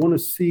 Because I want to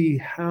see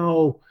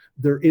how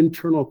their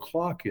internal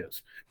clock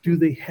is. Do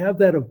they have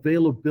that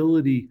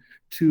availability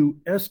to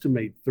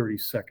estimate 30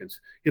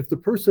 seconds? If the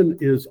person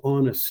is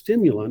on a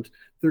stimulant,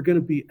 they're going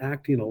to be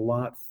acting a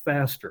lot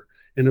faster.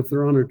 And if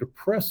they're on a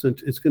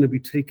depressant, it's going to be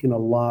taking a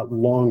lot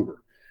longer.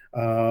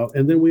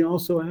 And then we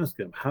also ask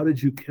them, how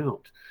did you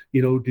count?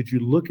 Did you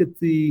look at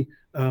the,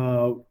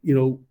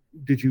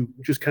 did you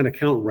just kind of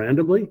count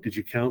randomly? Did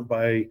you count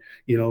by,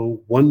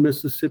 1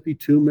 Mississippi,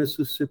 2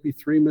 Mississippi,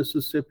 3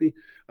 Mississippi?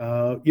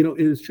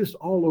 It's just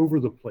all over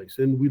the place.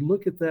 And we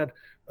look at that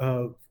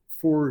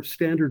for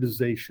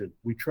standardization.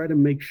 We try to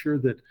make sure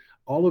that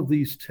all of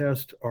these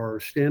tests are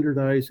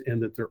standardized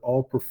and that they're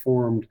all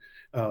performed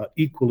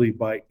equally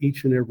by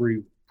each and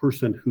every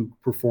person who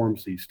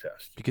performs these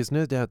tests. Because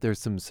no doubt there's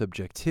some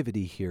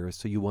subjectivity here,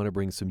 so you want to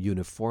bring some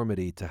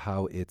uniformity to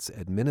how it's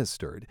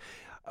administered.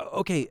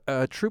 Okay,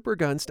 Trooper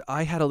Gunst,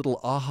 I had a little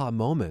aha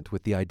moment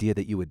with the idea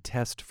that you would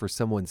test for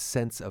someone's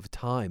sense of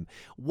time.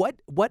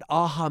 What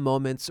aha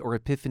moments or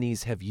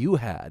epiphanies have you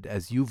had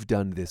as you've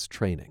done this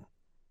training?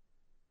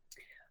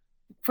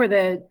 For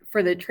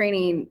the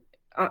training,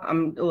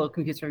 I'm a little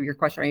confused from your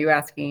question. Are you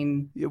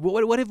asking?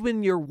 What have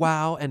been your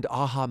wow and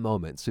aha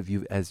moments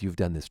as you've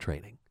done this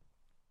training?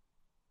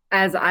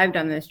 As I've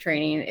done this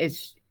training,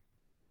 it's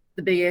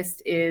the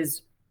biggest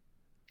is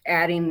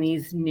adding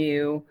these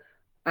new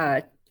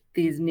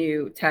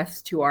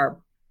tests to our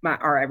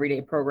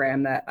everyday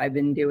program that I've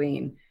been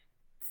doing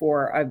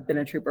I've been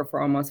a trooper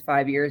for almost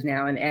 5 years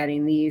now, and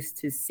adding these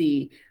to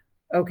see,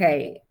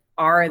 okay,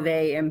 are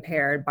they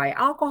impaired by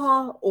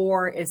alcohol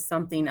or is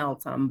something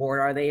else on board?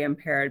 Are they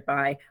impaired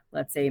by,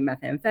 let's say,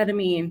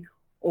 methamphetamine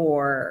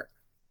or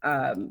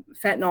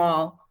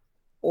fentanyl?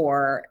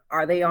 or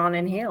are they on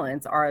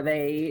inhalants? Are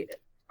they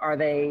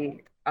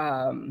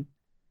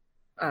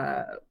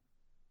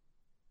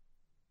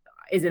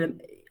is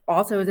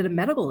it a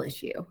medical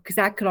issue? Because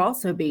that could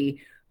also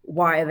be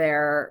why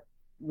they're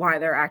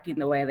acting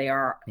the way they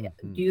are.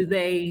 Mm-hmm. Do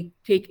they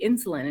take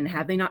insulin, and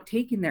have they not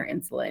taken their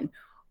insulin?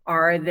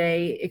 Are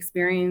they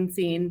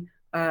experiencing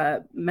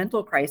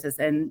mental crisis?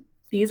 And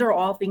these are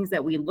all things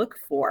that we look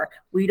for.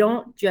 We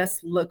don't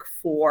just look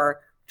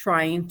for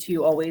trying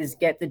to always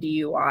get the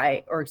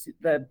DUI or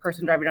the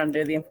person driving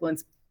under the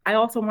influence. I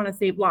also want to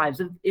save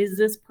lives. Is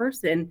this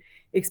person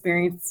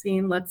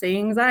experiencing, let's say,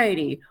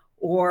 anxiety,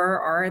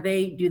 or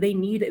do they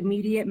need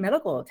immediate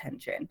medical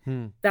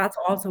attention? That's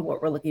also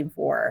what we're looking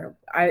for.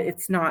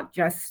 It's not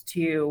just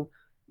to,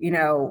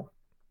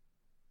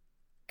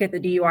 get the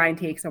DUI and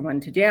take someone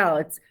to jail.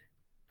 It's,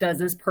 does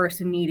this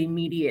person need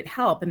immediate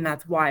help? And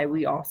that's why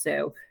we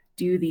also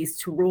do these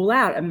to rule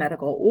out a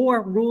medical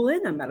or rule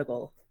in a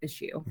medical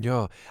issue.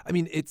 Yeah. I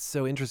mean, it's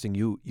so interesting.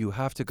 You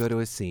have to go to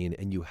a scene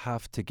and you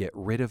have to get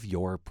rid of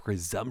your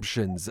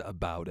presumptions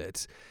about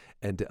it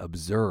and to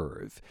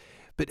observe.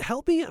 But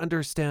help me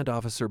understand,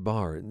 Officer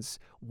Barnes,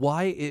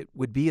 why it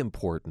would be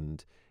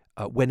important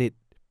when it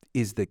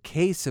is the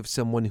case of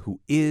someone who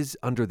is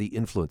under the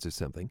influence of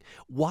something.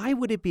 Why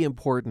would it be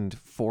important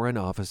for an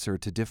officer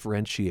to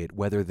differentiate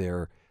whether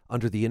they're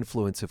under the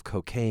influence of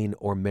cocaine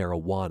or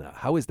marijuana?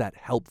 How is that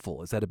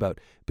helpful? Is that about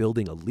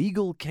building a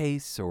legal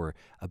case or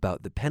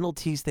about the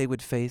penalties they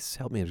would face?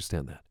 Help me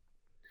understand that.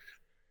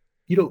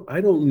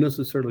 I don't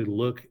necessarily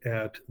look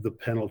at the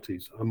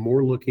penalties. I'm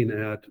more looking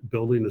at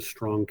building a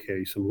strong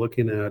case. I'm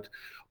looking at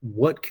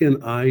what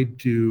can I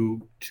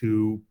do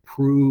to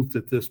prove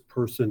that this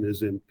person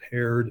is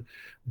impaired,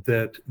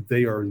 that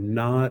they are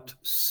not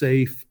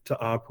safe to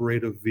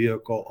operate a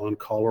vehicle on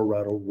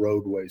Colorado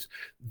roadways.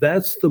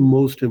 That's the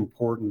most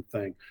important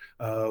thing.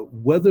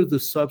 Whether the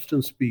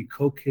substance be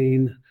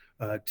cocaine,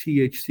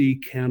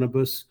 THC,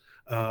 cannabis,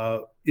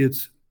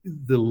 it's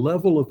the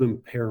level of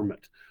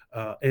impairment.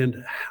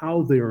 And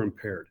how they are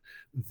impaired.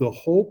 The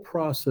whole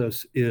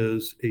process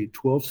is a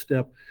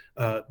 12-step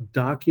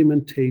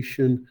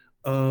documentation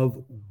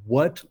of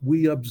what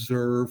we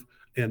observe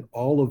and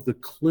all of the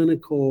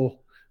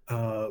clinical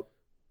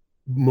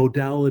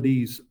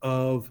modalities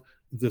of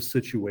the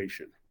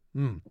situation.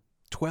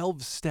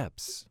 12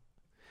 steps.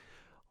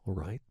 All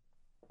right.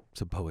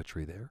 Some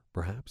poetry there,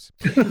 perhaps.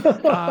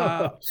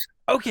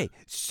 Okay,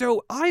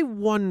 so I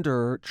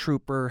wonder,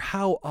 Trooper,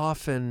 how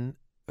often...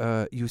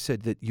 you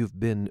said that you've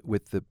been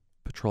with the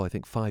patrol, I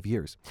think, 5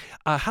 years.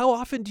 How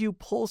often do you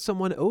pull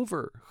someone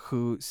over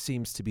who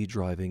seems to be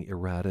driving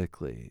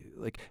erratically?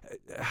 Like,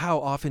 how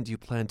often do you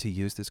plan to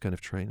use this kind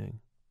of training?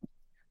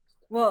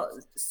 Well,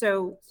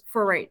 so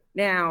for right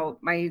now,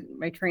 my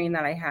training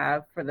that I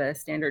have for the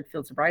standard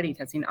field sobriety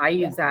testing, I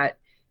use that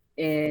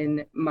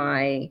in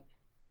my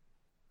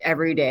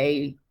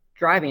everyday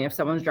driving. If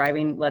someone's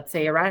driving, let's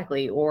say,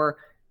 erratically or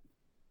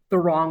the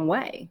wrong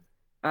way.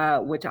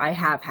 Which I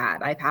have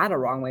had. I've had a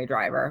wrong way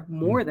driver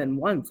more than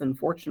once,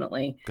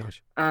 unfortunately.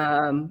 Gosh.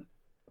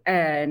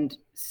 And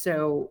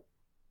so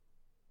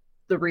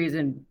the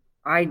reason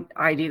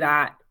I do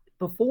that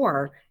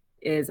before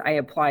is I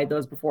applied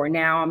those before.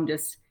 Now I'm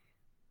just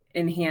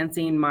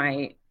enhancing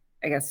my,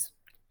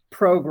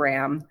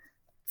 program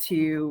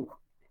to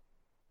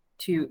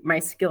my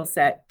skill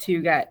set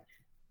to get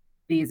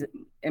these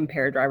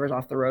impaired drivers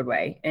off the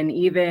roadway. And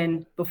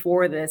even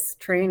before this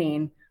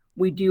training,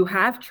 we do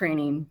have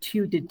training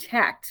to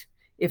detect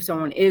if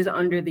someone is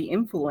under the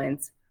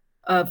influence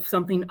of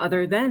something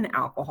other than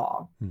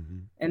alcohol. Mm-hmm.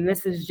 And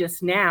this is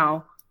just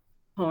now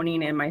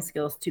honing in my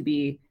skills to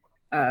be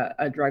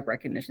a drug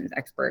recognition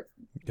expert.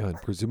 Yeah,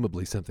 and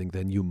presumably something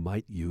then you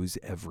might use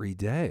every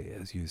day,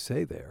 as you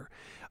say there.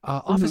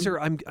 Officer,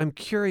 I'm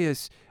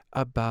curious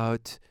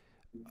about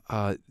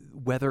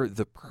whether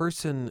the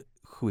person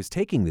who is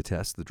taking the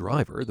test, the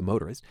driver, the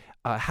motorist,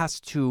 has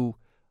to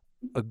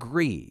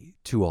agree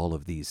to all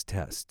of these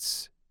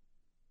tests.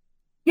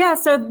 Yeah,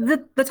 so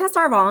the tests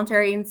are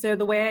voluntary, and so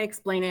the way I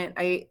explain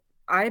it,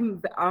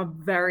 I'm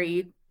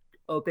very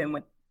open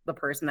with the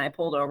person I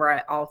pulled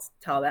over. I'll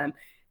tell them,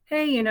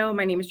 hey,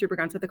 my name is Trooper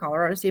Guntz with the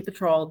Colorado State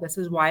Patrol. This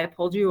is why I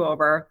pulled you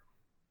over.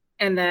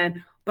 And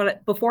then,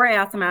 but before I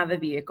ask them out of the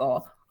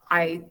vehicle,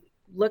 I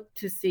look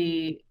to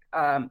see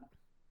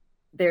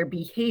their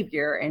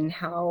behavior and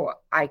how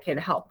I can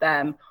help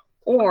them,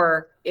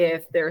 or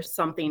if there's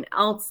something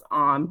else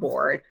on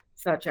board,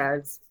 such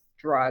as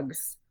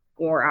drugs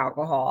or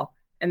alcohol.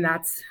 And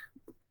that's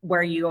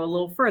where you go a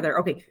little further.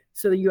 Okay,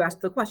 so you ask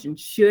the question,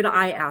 should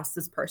I ask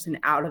this person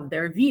out of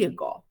their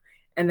vehicle?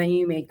 And then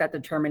you make that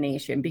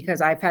determination,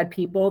 because I've had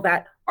people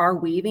that are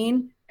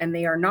weaving and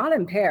they are not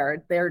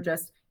impaired. They're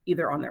just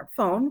either on their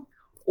phone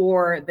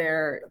or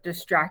they're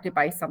distracted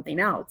by something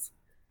else,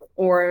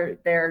 or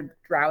they're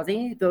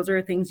drowsy. Those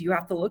are things you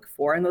have to look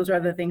for. And those are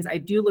the things I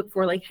do look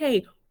for, like,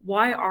 hey,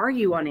 why are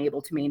you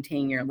unable to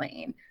maintain your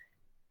lane?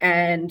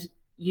 And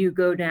you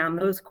go down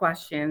those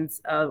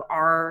questions of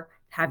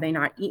have they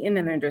not eaten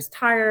and they're just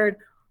tired?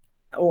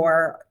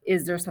 or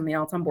is there something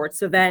else on board?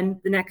 So then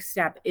the next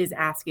step is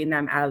asking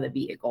them out of the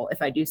vehicle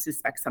if I do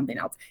suspect something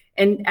else.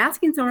 And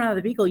asking someone out of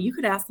the vehicle, you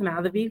could ask them out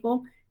of the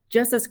vehicle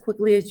just as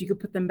quickly as you could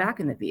put them back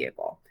in the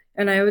vehicle.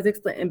 And I always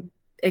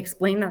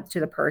explain that to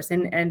the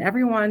person, and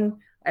everyone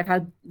I've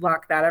had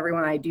luck that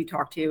everyone I do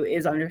talk to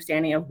is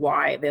understanding of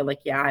why. They're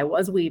like, yeah, I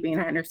was weaving.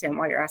 I understand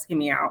why you're asking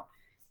me out.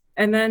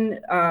 And then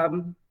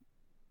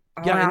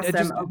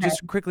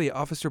just quickly,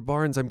 Officer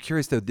Barnes, I'm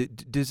curious though,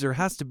 does there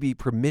have to be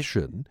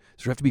permission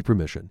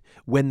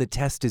when the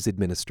test is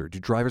administered? Do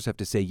drivers have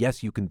to say,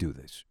 yes, you can do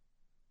this?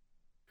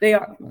 They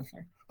are.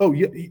 Oh,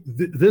 yeah.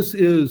 This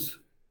is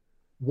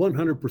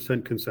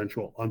 100%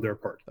 consensual on their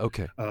part.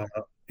 Okay.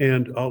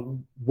 And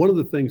one of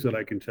the things that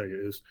I can tell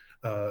you is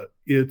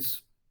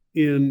it's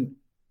in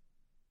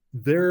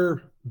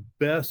their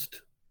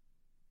best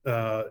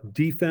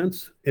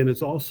defense, and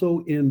it's also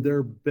in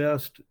their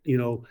best,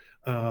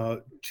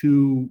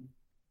 to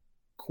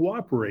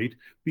cooperate,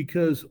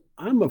 because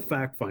I'm a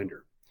fact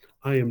finder.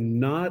 I am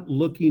not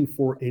looking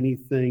for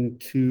anything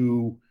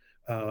to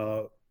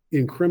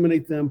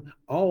incriminate them.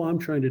 All I'm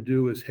trying to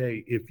do is,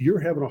 hey, if you're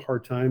having a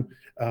hard time,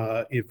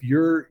 if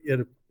you're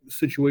in a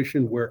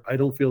situation where I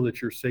don't feel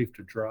that you're safe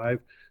to drive,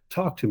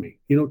 talk to me.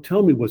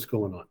 Tell me what's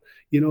going on.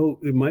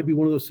 It might be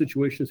one of those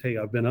situations, hey,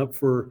 I've been up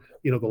for,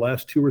 the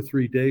last 2 or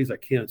 3 days. I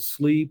can't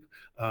sleep,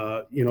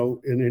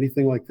 and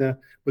anything like that.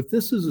 But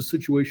this is a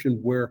situation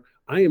where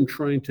I am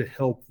trying to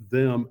help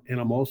them, and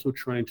I'm also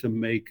trying to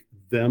make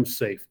them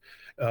safe.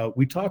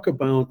 We talk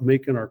about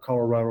making our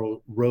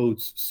Colorado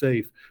roads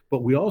safe,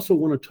 but we also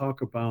want to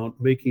talk about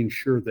making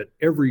sure that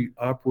every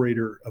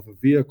operator of a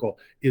vehicle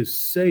is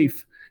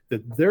safe,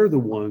 that they're the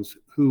ones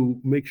who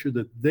make sure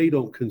that they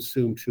don't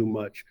consume too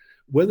much,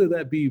 whether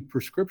that be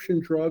prescription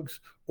drugs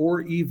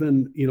or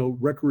even,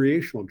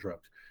 recreational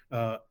drugs,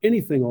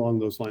 anything along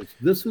those lines.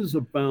 This is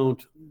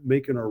about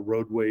making our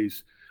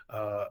roadways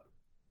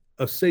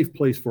a safe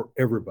place for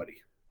everybody.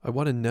 I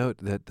want to note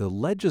that the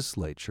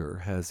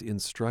legislature has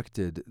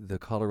instructed the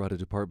Colorado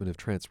Department of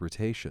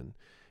Transportation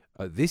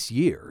this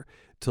year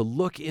to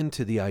look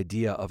into the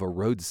idea of a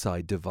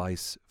roadside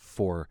device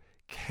for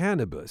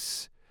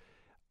cannabis,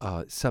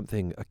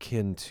 something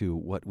akin to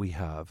what we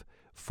have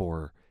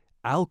for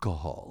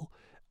alcohol.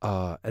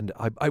 And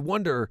I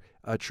wonder,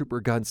 Trooper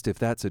Gunst, if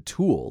that's a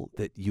tool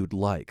that you'd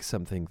like,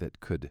 something that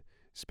could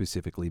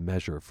specifically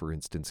measure, for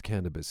instance,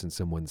 cannabis in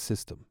someone's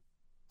system.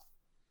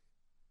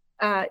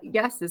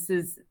 Yes, this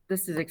is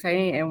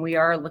exciting, and we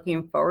are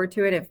looking forward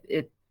to it.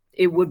 If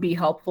it would be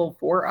helpful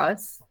for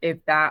us if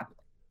that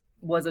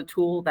was a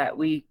tool that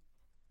we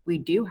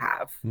do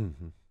have.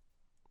 Mm-hmm.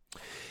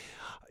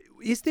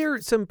 Is there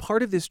some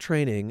part of this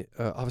training,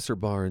 Officer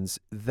Barnes,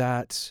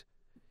 that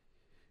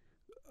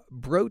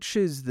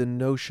broaches the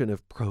notion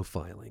of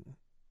profiling?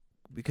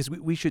 Because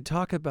we should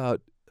talk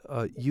about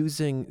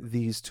using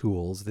these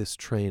tools, this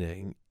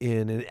training,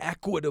 in an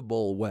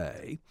equitable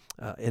way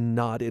and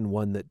not in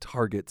one that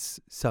targets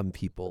some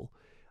people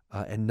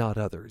and not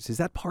others. Is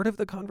that part of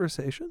the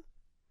conversation?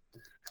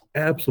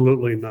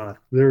 Absolutely not.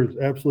 There's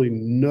absolutely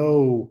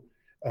no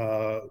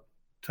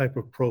type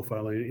of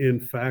profiling. In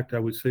fact, I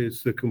would say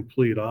it's the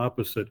complete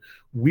opposite.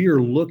 We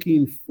are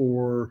looking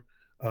for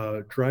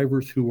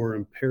drivers who are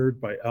impaired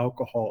by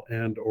alcohol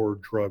and or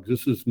drugs.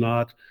 This is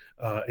not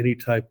any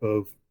type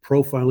of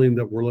profiling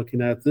that we're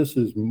looking at. This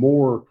is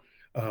more,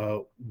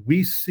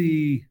 we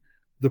see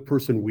the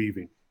person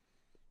weaving.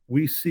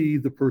 We see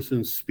the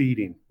person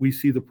speeding. We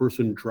see the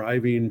person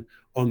driving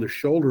on the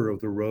shoulder of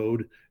the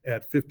road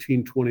at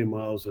 15, 20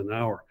 miles an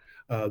hour.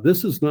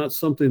 This is not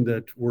something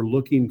that we're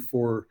looking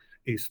for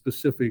a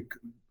specific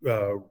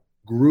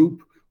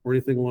group or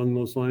anything along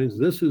those lines.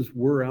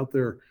 We're out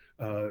there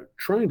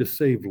trying to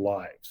save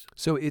lives.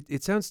 So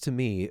it sounds to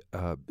me,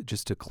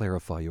 just to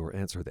clarify your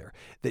answer there,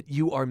 that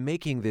you are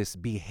making this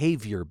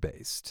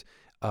behavior-based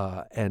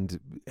and,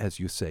 as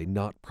you say,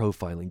 not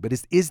profiling. But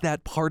is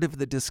that part of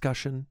the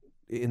discussion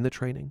in the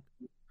training?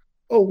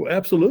 Oh,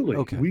 absolutely.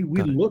 Okay, we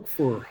look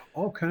for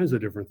all kinds of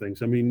different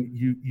things. I mean,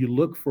 you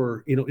look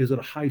for, is it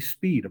a high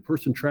speed, a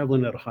person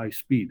traveling at a high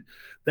speed?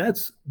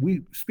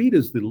 Speed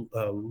is the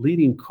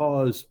leading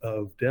cause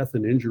of death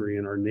and injury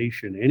in our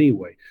nation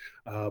anyway.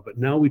 But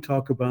now we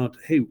talk about,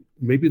 hey,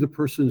 maybe the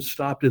person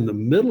stopped in the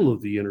middle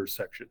of the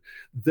intersection.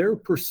 Their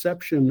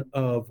perception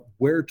of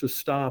where to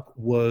stop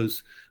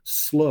was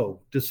slow,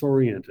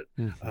 disoriented.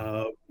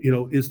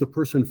 Mm-hmm. Is the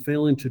person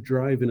failing to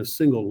drive in a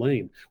single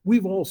lane?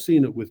 We've all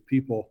seen it with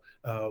people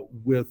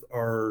with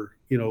our,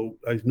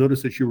 I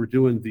noticed that you were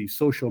doing the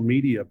social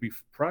media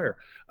prior.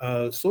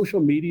 Social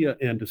media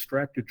and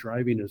distracted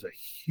driving is a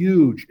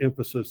huge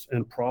emphasis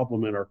and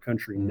problem in our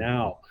country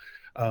now.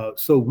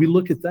 So we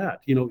look at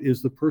that,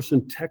 is the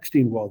person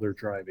texting while they're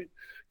driving?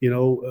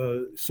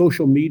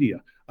 Social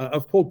media.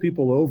 I've pulled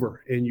people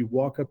over and you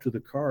walk up to the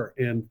car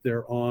and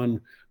they're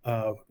on,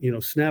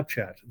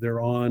 Snapchat.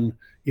 They're on,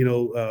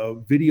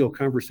 video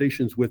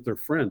conversations with their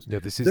friends. No,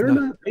 this is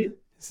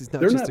This is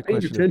not They're just not a paying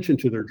question attention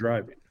to their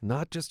driving.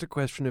 Not just a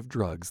question of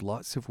drugs,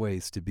 lots of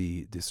ways to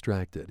be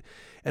distracted.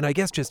 And I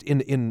guess just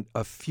in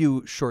a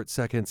few short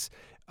seconds,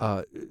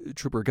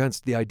 Trooper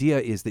Gunst, the idea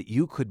is that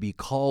you could be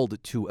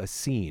called to a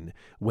scene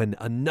when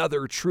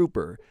another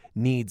trooper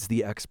needs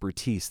the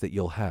expertise that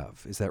you'll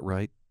have. Is that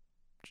right?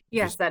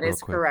 Yes, that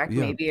is correct.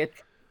 Yeah.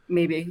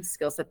 Maybe a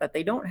skill set that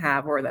they don't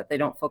have or that they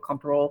don't feel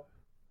comfortable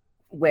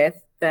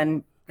with,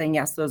 then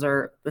yes,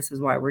 this is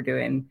why we're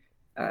doing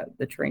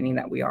the training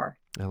that we are.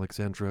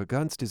 Alexandra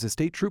Gunst is a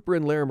state trooper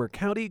in Larimer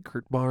County.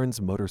 Kurt Barnes,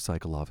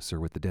 motorcycle officer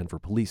with the Denver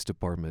Police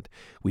Department.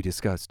 We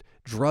discussed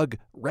drug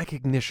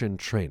recognition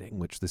training,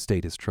 which the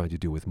state is trying to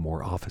do with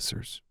more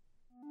officers.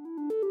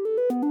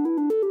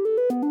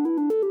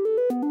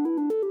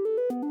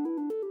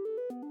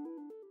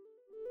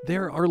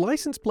 There are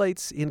license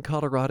plates in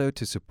Colorado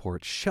to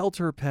support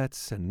shelter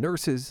pets and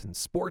nurses and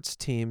sports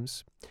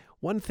teams.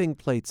 One thing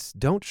plates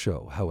don't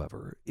show,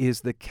 however,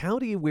 is the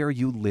county where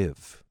you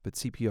live. But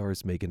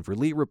CPR's Megan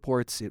Verlee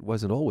reports it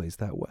wasn't always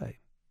that way.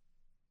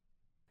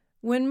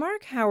 When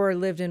Mark Hauer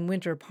lived in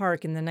Winter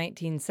Park in the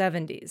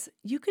 1970s,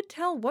 you could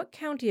tell what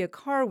county a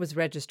car was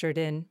registered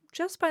in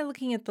just by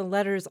looking at the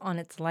letters on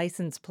its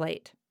license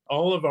plate.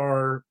 All of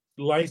our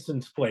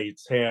license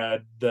plates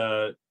had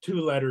the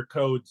 2-letter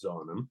codes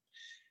on them.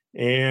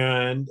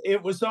 And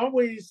it was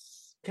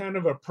always kind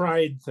of a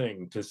pride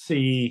thing to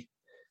see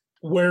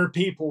where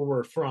people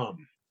were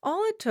from.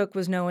 All it took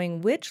was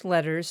knowing which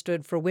letters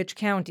stood for which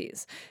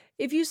counties.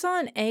 If you saw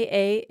an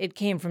AA, it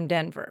came from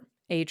Denver,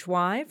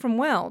 HY from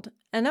Weld,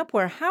 and up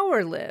where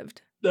Hauer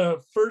lived.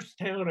 The first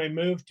town I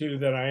moved to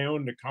that I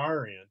owned a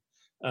car in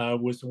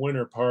was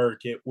Winter Park.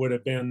 It would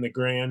have been the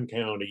Grand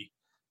County,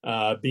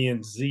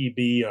 being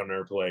ZB on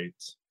our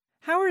plates.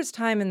 Hauer's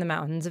time in the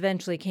mountains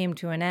eventually came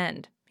to an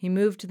end. He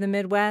moved to the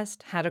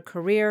Midwest, had a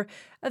career,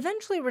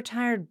 eventually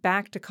retired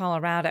back to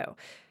Colorado.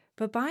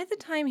 But by the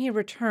time he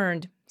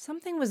returned,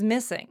 something was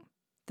missing.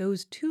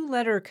 Those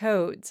 2-letter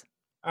codes.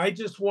 I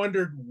just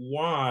wondered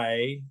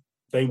why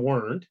they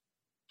weren't.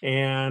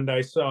 And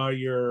I saw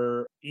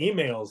your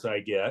emails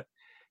I get,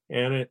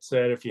 and it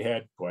said if you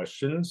had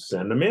questions,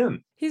 send them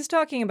in. He's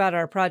talking about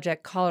our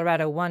project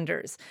Colorado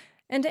Wonders.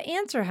 And to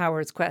answer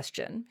Hauer's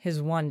question,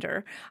 his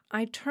wonder,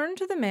 I turned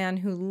to the man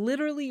who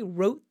literally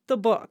wrote the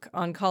book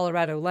on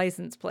Colorado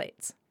license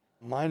plates.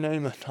 My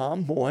name is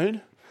Tom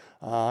Boyd.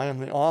 I am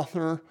the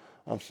author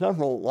of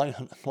several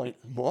license plate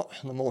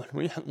books, the most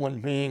recent one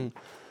being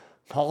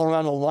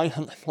Colorado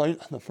License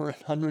Plates, the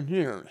First 100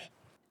 Years.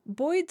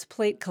 Boyd's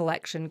plate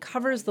collection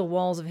covers the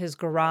walls of his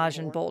garage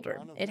in Boulder.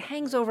 It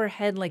hangs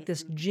overhead like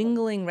this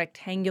jingling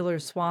rectangular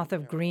swath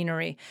of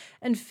greenery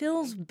and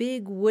fills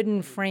big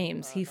wooden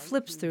frames he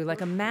flips through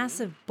like a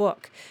massive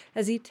book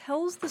as he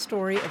tells the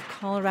story of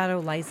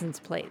Colorado license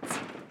plates.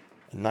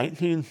 In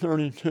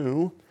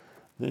 1932,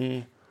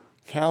 the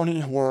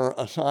counties were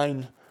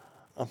assigned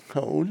a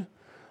code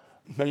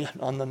based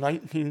on the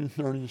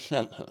 1930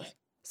 census.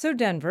 So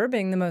Denver,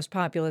 being the most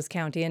populous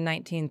county in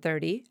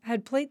 1930,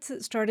 had plates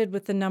that started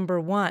with the number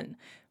 1.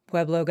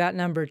 Pueblo got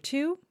number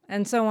 2,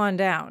 and so on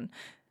down.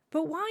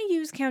 But why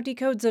use county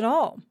codes at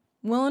all?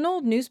 Well, an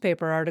old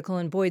newspaper article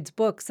in Boyd's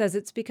book says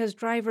it's because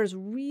drivers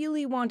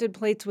really wanted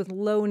plates with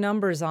low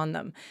numbers on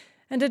them,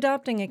 and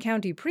adopting a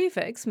county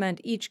prefix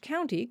meant each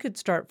county could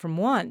start from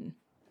 1.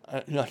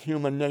 Just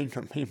human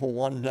nature, people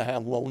wanted to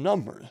have low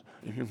numbers.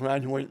 If you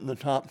graduate in the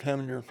top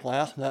 10 in your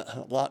class, that's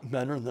a lot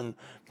better than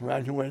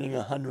graduating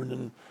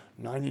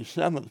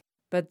 197.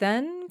 But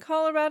then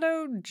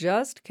Colorado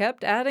just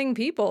kept adding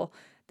people.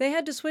 They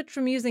had to switch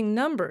from using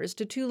numbers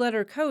to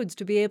 2-letter codes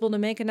to be able to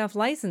make enough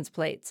license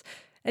plates.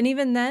 And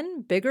even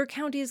then, bigger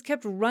counties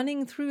kept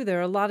running through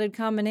their allotted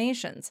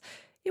combinations.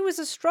 It was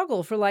a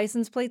struggle for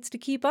license plates to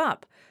keep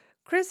up.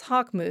 Chris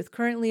Hockmuth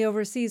currently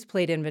oversees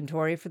plate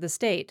inventory for the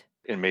state.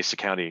 In Mesa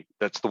County,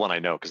 that's the one I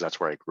know because that's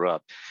where I grew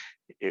up.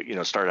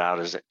 It started out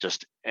as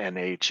just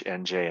NH,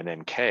 NJ,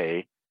 and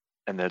NK,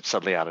 and then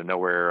suddenly out of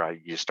nowhere,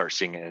 you start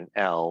seeing an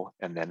L,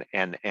 and then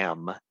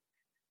NM,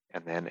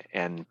 and then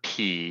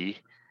NP,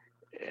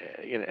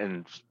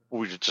 and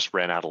we just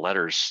ran out of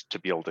letters to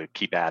be able to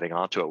keep adding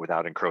onto it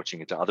without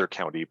encroaching into other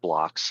county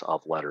blocks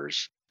of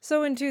letters.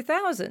 So in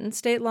 2000,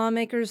 state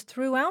lawmakers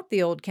threw out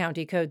the old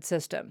county code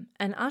system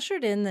and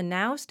ushered in the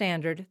now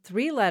standard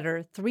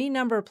 3-letter,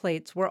 3-number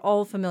plates we're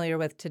all familiar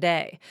with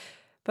today.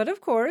 But of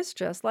course,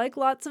 just like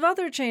lots of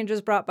other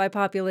changes brought by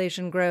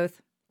population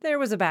growth, there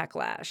was a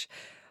backlash.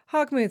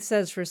 Hockmuth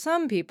says for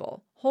some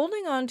people,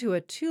 holding on to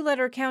a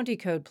 2-letter county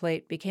code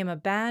plate became a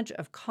badge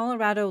of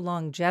Colorado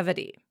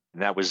longevity.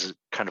 And that was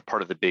kind of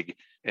part of the big,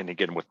 and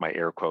again with my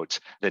air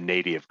quotes, the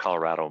native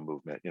Colorado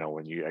movement.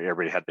 When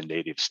everybody had the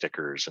native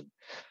stickers, and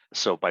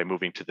so by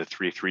moving to the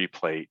 3-3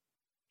 plate,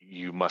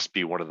 you must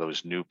be one of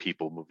those new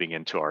people moving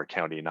into our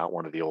county, not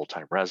one of the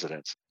old-time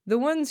residents. The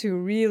ones who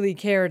really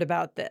cared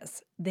about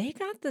this, they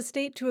got the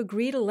state to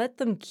agree to let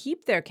them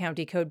keep their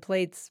county code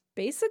plates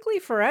basically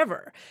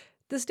forever.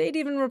 The state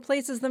even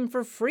replaces them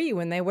for free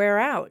when they wear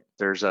out.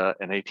 There's an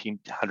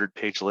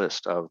 1,800-page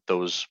list of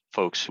those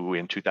folks who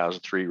in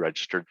 2003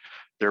 registered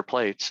their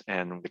plates,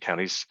 and the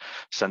counties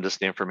send us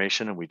the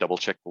information, and we double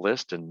check the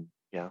list and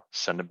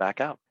send them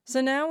back out. So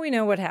now we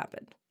know what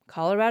happened.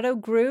 Colorado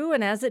grew,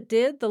 and as it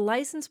did, the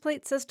license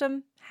plate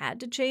system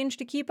had to change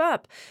to keep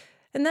up.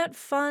 And that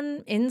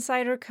fun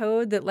insider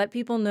code that let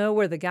people know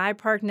where the guy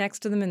parked next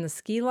to them in the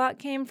ski lot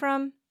came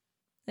from,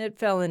 it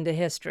fell into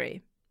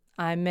history.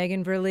 I'm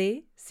Megan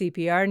Verlee,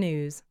 CPR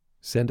News.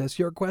 Send us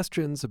your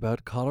questions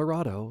about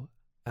Colorado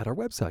at our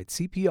website,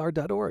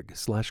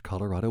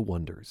 cpr.org/Colorado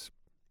Wonders.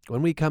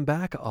 When we come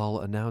back, I'll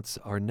announce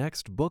our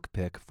next book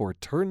pick for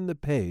Turn the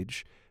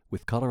Page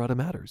with Colorado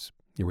Matters.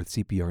 You're with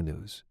CPR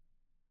News.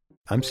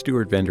 I'm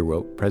Stuart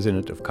Vanderwilt,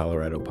 president of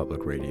Colorado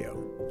Public Radio.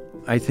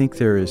 I think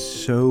there is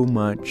so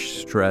much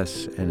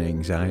stress and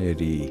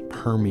anxiety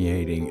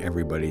permeating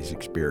everybody's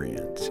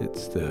experience.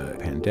 It's the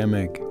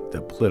pandemic,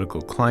 the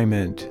political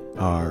climate,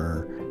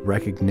 our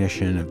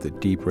recognition of the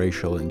deep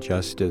racial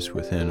injustice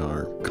within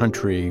our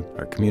country,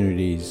 our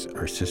communities,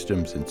 our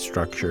systems and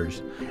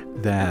structures,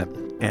 that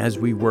as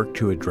we work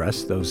to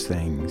address those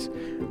things,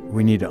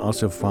 we need to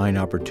also find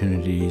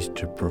opportunities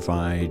to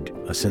provide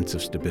a sense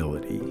of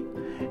stability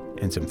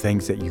and some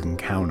things that you can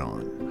count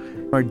on.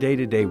 Our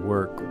day-to-day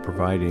work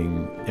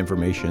providing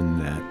information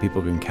that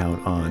people can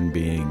count on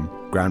being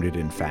grounded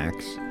in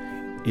facts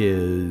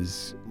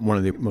is one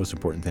of the most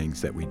important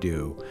things that we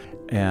do.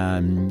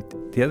 And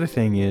the other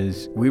thing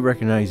is we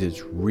recognize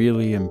it's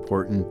really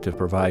important to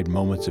provide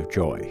moments of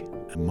joy,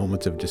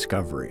 moments of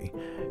discovery.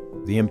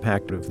 The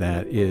impact of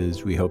that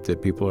is we hope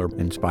that people are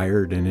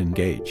inspired and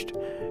engaged.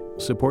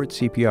 Support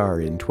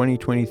CPR in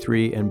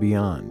 2023 and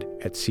beyond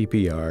at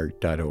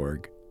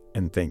cpr.org,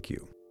 and thank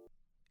you.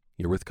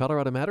 You're with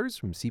Colorado Matters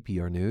from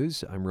CPR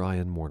News. I'm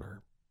Ryan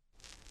Warner.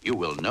 You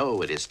will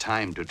know it is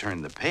time to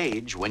turn the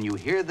page when you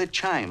hear the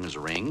chimes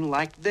ring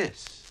like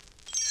this.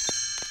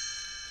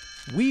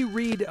 We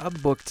read a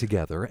book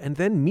together and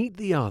then meet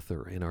the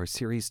author in our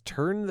series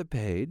Turn the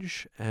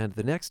Page, and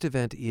the next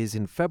event is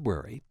in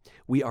February.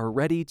 We are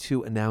ready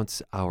to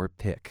announce our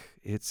pick.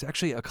 It's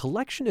actually a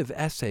collection of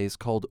essays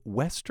called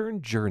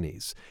Western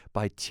Journeys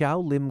by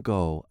Tiao Lim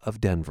Goh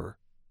of Denver.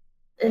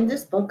 In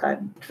this book,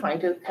 I'm trying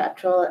to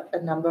capture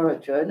a number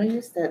of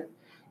journeys that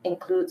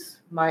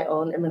includes my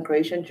own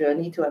immigration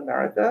journey to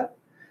America,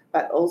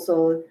 but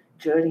also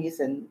journeys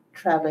in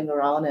traveling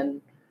around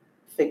and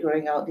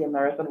figuring out the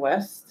American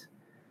West,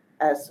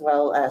 as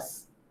well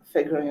as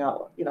figuring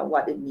out,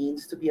 what it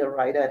means to be a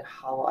writer and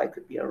how I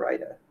could be a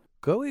writer.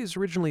 Goh is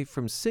originally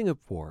from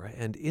Singapore,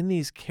 and in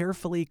these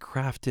carefully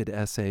crafted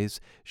essays,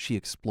 she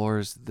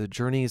explores the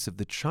journeys of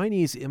the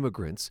Chinese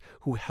immigrants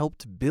who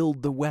helped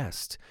build the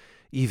West,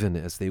 even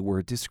as they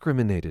were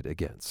discriminated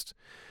against.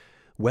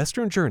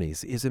 Western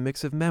Journeys is a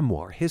mix of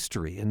memoir,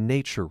 history, and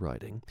nature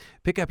writing.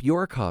 Pick up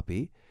your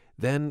copy,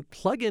 then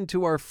plug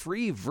into our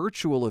free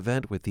virtual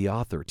event with the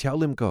author, Tiao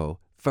Lim Goh,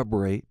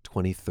 February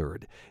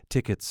 23rd.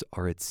 Tickets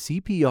are at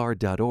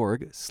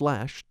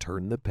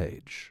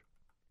cpr.org/turnthepage.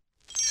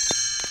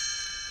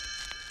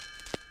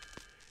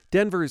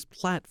 Denver's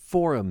Platt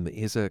Forum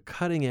is a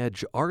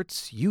cutting-edge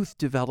arts, youth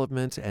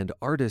development, and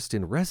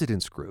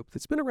artist-in-residence group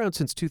that's been around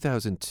since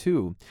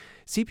 2002.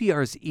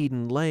 CPR's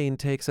Eden Lane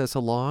takes us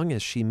along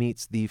as she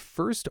meets the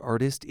first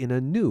artist in a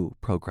new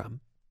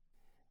program.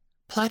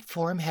 Platt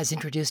Forum has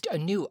introduced a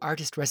new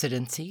artist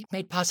residency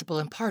made possible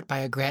in part by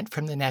a grant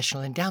from the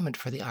National Endowment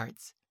for the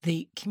Arts.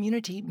 The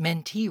Community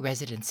Mentee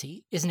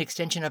Residency is an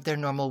extension of their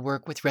normal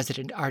work with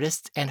resident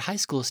artists and high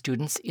school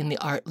students in the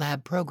Art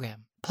Lab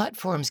program. Platt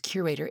Forum's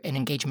curator and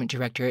engagement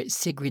director,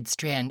 Sigrid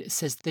Strand,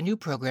 says the new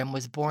program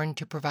was born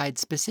to provide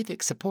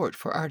specific support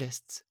for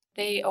artists.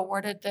 They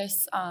awarded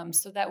this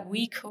so that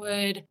we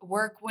could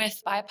work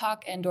with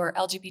BIPOC and or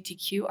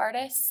LGBTQ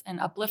artists and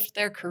uplift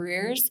their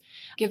careers,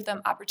 give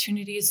them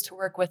opportunities to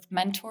work with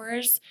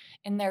mentors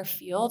in their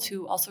field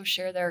who also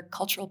share their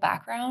cultural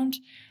background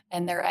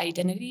and their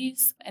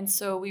identities. And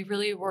so we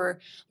really were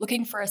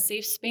looking for a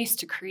safe space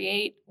to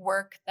create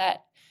work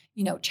that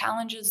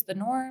challenges the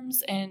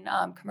norms in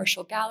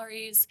commercial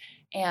galleries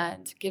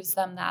and gives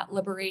them that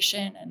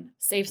liberation and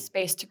safe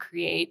space to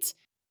create.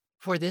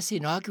 For this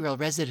inaugural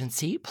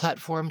residency, Platt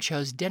Forum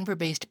chose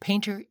Denver-based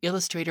painter,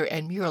 illustrator,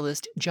 and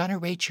muralist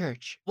Jonna Ray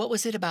Church. What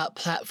was it about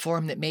Platt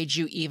Forum that made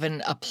you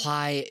even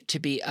apply to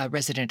be a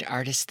resident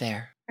artist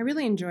there? I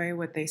really enjoy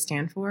what they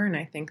stand for, and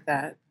I think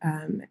that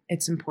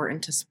it's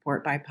important to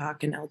support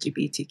BIPOC and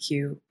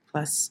LGBTQ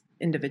plus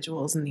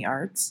individuals in the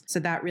arts. So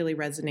that really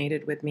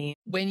resonated with me.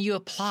 When you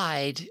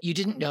applied, you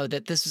didn't know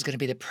that this was going to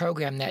be the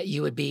program that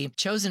you would be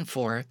chosen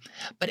for.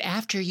 But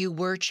after you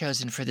were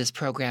chosen for this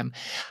program,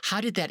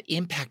 how did that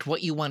impact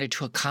what you wanted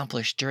to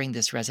accomplish during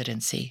this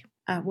residency?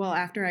 Well,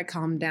 after I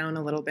calmed down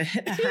a little bit,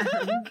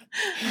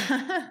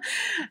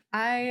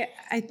 I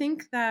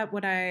think that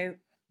what I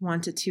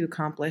wanted to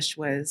accomplish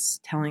was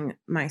telling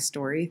my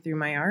story through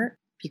my art,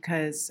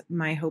 because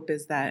my hope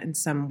is that in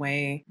some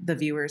way the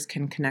viewers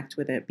can connect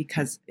with it,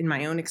 because in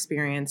my own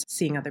experience,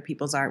 seeing other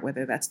people's art,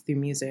 whether that's through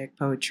music,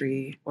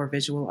 poetry, or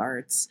visual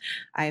arts,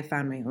 I have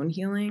found my own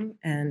healing.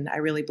 And I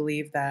really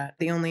believe that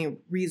the only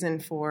reason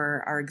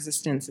for our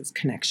existence is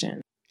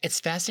connection. It's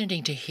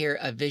fascinating to hear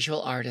a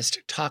visual artist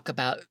talk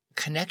about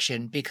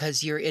connection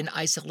because you're in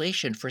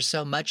isolation for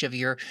so much of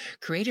your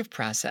creative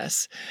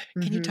process.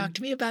 Can you talk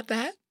to me about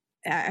that?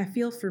 I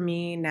feel for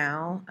me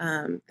now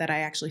that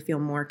I actually feel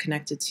more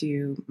connected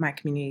to my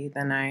community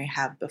than I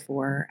have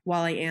before.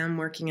 While I am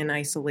working in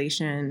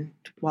isolation,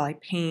 while I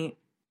paint,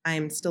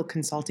 I'm still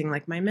consulting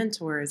like my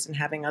mentors and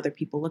having other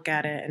people look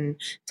at it and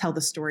tell the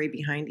story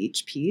behind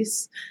each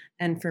piece.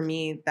 And for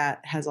me,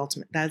 that has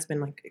been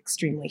like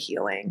extremely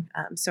healing.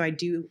 So I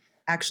do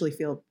actually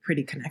feel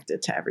pretty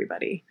connected to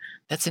everybody.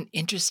 That's an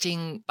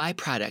interesting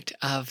byproduct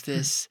of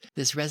this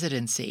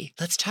residency.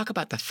 Let's talk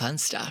about the fun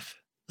stuff.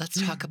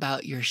 Let's talk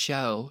about your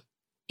show,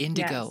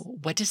 Indigo. Yes.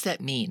 What does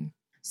that mean?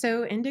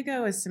 So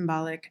Indigo is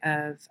symbolic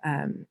of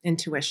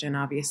intuition,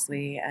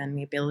 obviously, and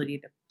the ability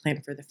to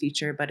plan for the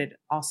future, but it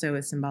also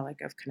is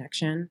symbolic of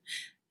connection.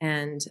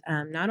 And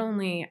not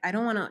only, I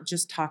don't want to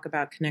just talk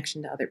about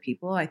connection to other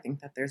people. I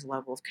think that there's a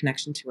level of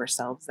connection to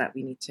ourselves that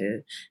we need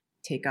to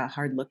take a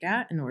hard look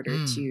at in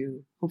order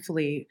to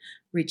hopefully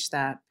reach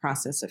that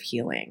process of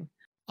healing.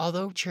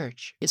 Although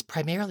Church is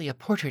primarily a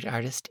portrait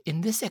artist,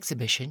 in this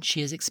exhibition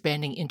she is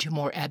expanding into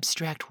more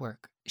abstract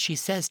work. She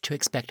says to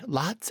expect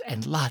lots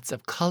and lots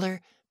of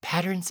color,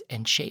 patterns,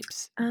 and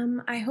shapes.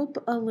 I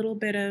hope a little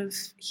bit of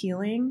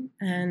healing,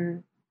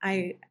 and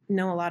I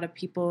know a lot of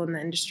people in the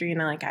industry,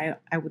 and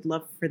I would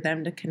love for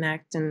them to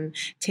connect and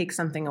take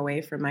something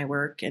away from my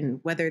work,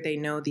 and whether they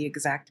know the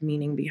exact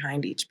meaning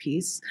behind each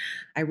piece.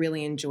 I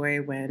really enjoy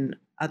when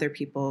other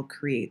people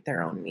create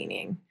their own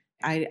meaning.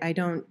 I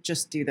don't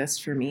just do this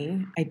for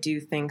me. I do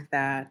think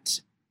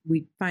that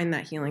we find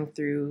that healing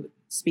through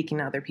speaking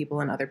to other people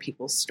and other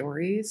people's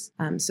stories.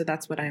 So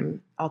that's what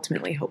I'm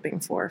ultimately hoping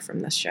for from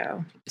this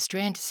show.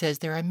 Strand says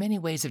there are many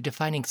ways of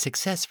defining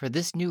success for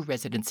this new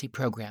residency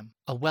program.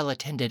 A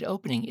well-attended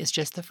opening is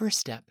just the first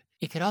step.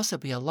 It could also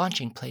be a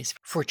launching place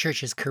for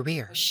Church's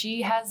career.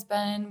 She has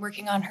been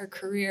working on her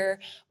career,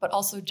 but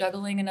also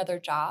juggling another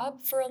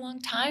job for a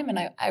long time. And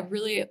I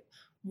really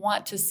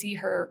want to see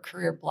her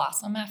career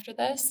blossom after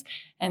this.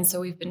 And so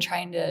we've been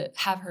trying to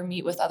have her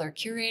meet with other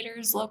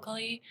curators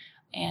locally.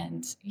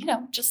 And,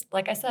 just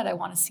like I said, I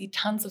want to see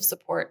tons of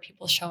support,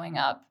 people showing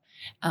up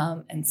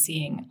and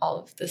seeing all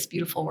of this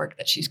beautiful work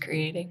that she's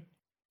creating.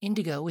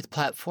 Indigo with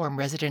platform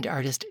resident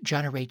artist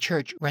Jonna Ray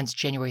Church runs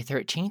January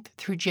 13th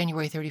through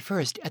January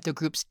 31st at the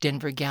group's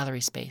Denver gallery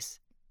space.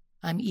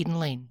 I'm Eden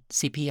Lane,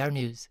 CPR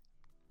News.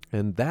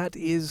 And that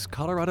is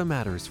Colorado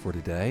Matters for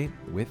today,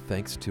 with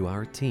thanks to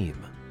our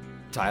team.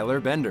 Tyler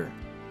Bender,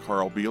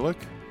 Carl Bielik,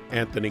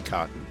 Anthony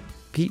Cotton,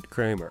 Pete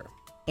Kramer,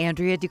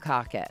 Andrea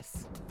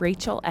Dukakis,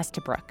 Rachel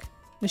Estabrook,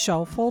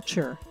 Michelle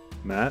Fulcher,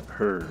 Matt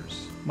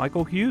Hers,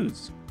 Michael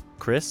Hughes,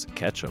 Chris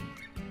Ketchum,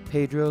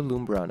 Pedro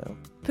Lumbrano,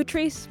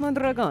 Patrice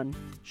Mondragon,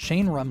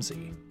 Shane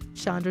Rumsey,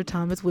 Chandra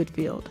Thomas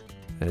Whitfield.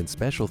 And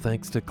special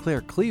thanks to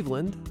Claire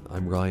Cleveland.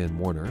 I'm Ryan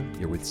Warner.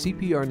 You're with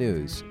CPR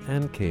News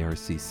and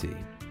KRCC.